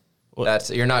guests?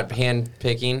 You're not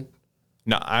hand-picking?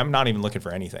 No, I'm not even looking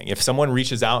for anything. If someone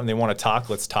reaches out and they want to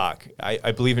talk, let's talk.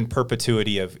 I believe in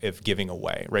perpetuity of giving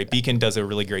away, right? Beacon does a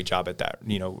really great job at that.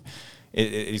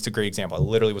 It's a great example. I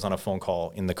literally was on a phone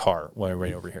call in the car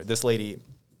right over here. This lady,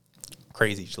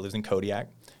 crazy. She lives in Kodiak.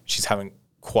 She's having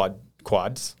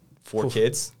quads, 4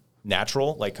 kids,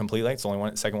 natural, like completely. It's the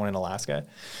only second one in Alaska.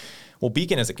 Well,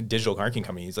 Beacon is a digital marketing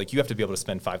company. It's like you have to be able to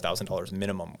spend $5,000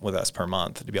 minimum with us per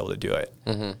month to be able to do it.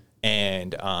 Mm-hmm.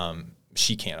 And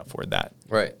she can't afford that.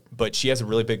 Right. But she has a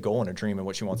really big goal and a dream and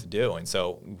what she wants to do. And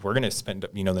so we're going to spend,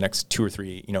 the next 2 or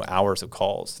 3, hours of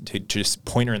calls to just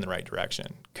point her in the right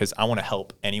direction. Because I want to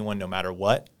help anyone, no matter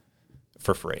what,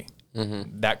 for free.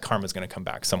 Mm-hmm. That karma is going to come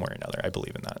back somewhere or another. I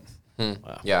believe in that.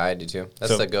 Wow. Yeah, I do too.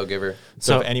 That's the go-giver.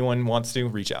 So if anyone wants to,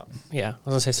 reach out. Yeah, I was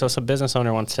going to say, so if a business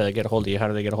owner wants to get a hold of you, how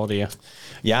do they get a hold of you?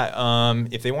 Yeah,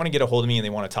 if they want to get a hold of me and they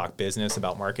want to talk business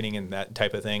about marketing and that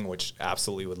type of thing, which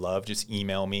absolutely would love, just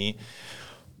email me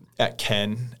at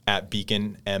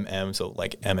ken@beaconmm, so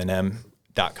like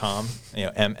M&M.com,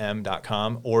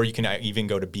 mm.com, or you can even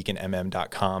go to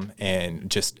beaconmm.com and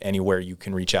just anywhere you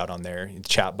can reach out on there,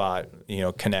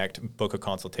 chatbot, connect, book a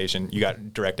consultation. You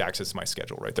got direct access to my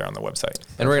schedule right there on the website.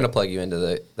 And we're going to plug you into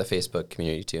the Facebook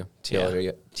community too,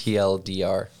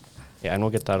 TLDR. Yeah, and we'll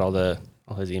get all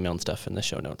his email and stuff in the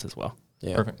show notes as well.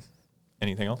 Yeah. Perfect.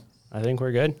 Anything else? I think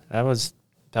we're good. That was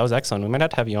excellent. We might have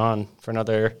to have you on for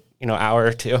another hour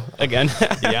or two again.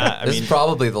 Yeah, This is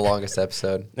probably the longest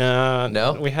episode.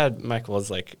 No? We had Michael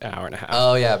was like an hour and a half.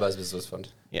 Oh, yeah, BuzzBuzz was fun.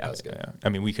 Yeah. That was good. Yeah. I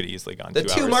mean, we could have easily gone The 2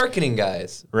 two hours. marketing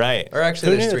guys. Right. Or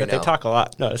actually, there's 3 now. They talk a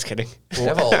lot. No, just kidding. They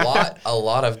have a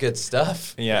lot of good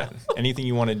stuff. Yeah. Anything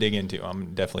you want to dig into,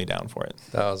 I'm definitely down for it.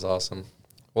 That was awesome.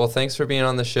 Well, thanks for being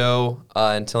on the show.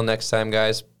 Until next time,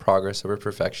 guys, progress over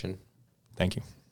perfection. Thank you.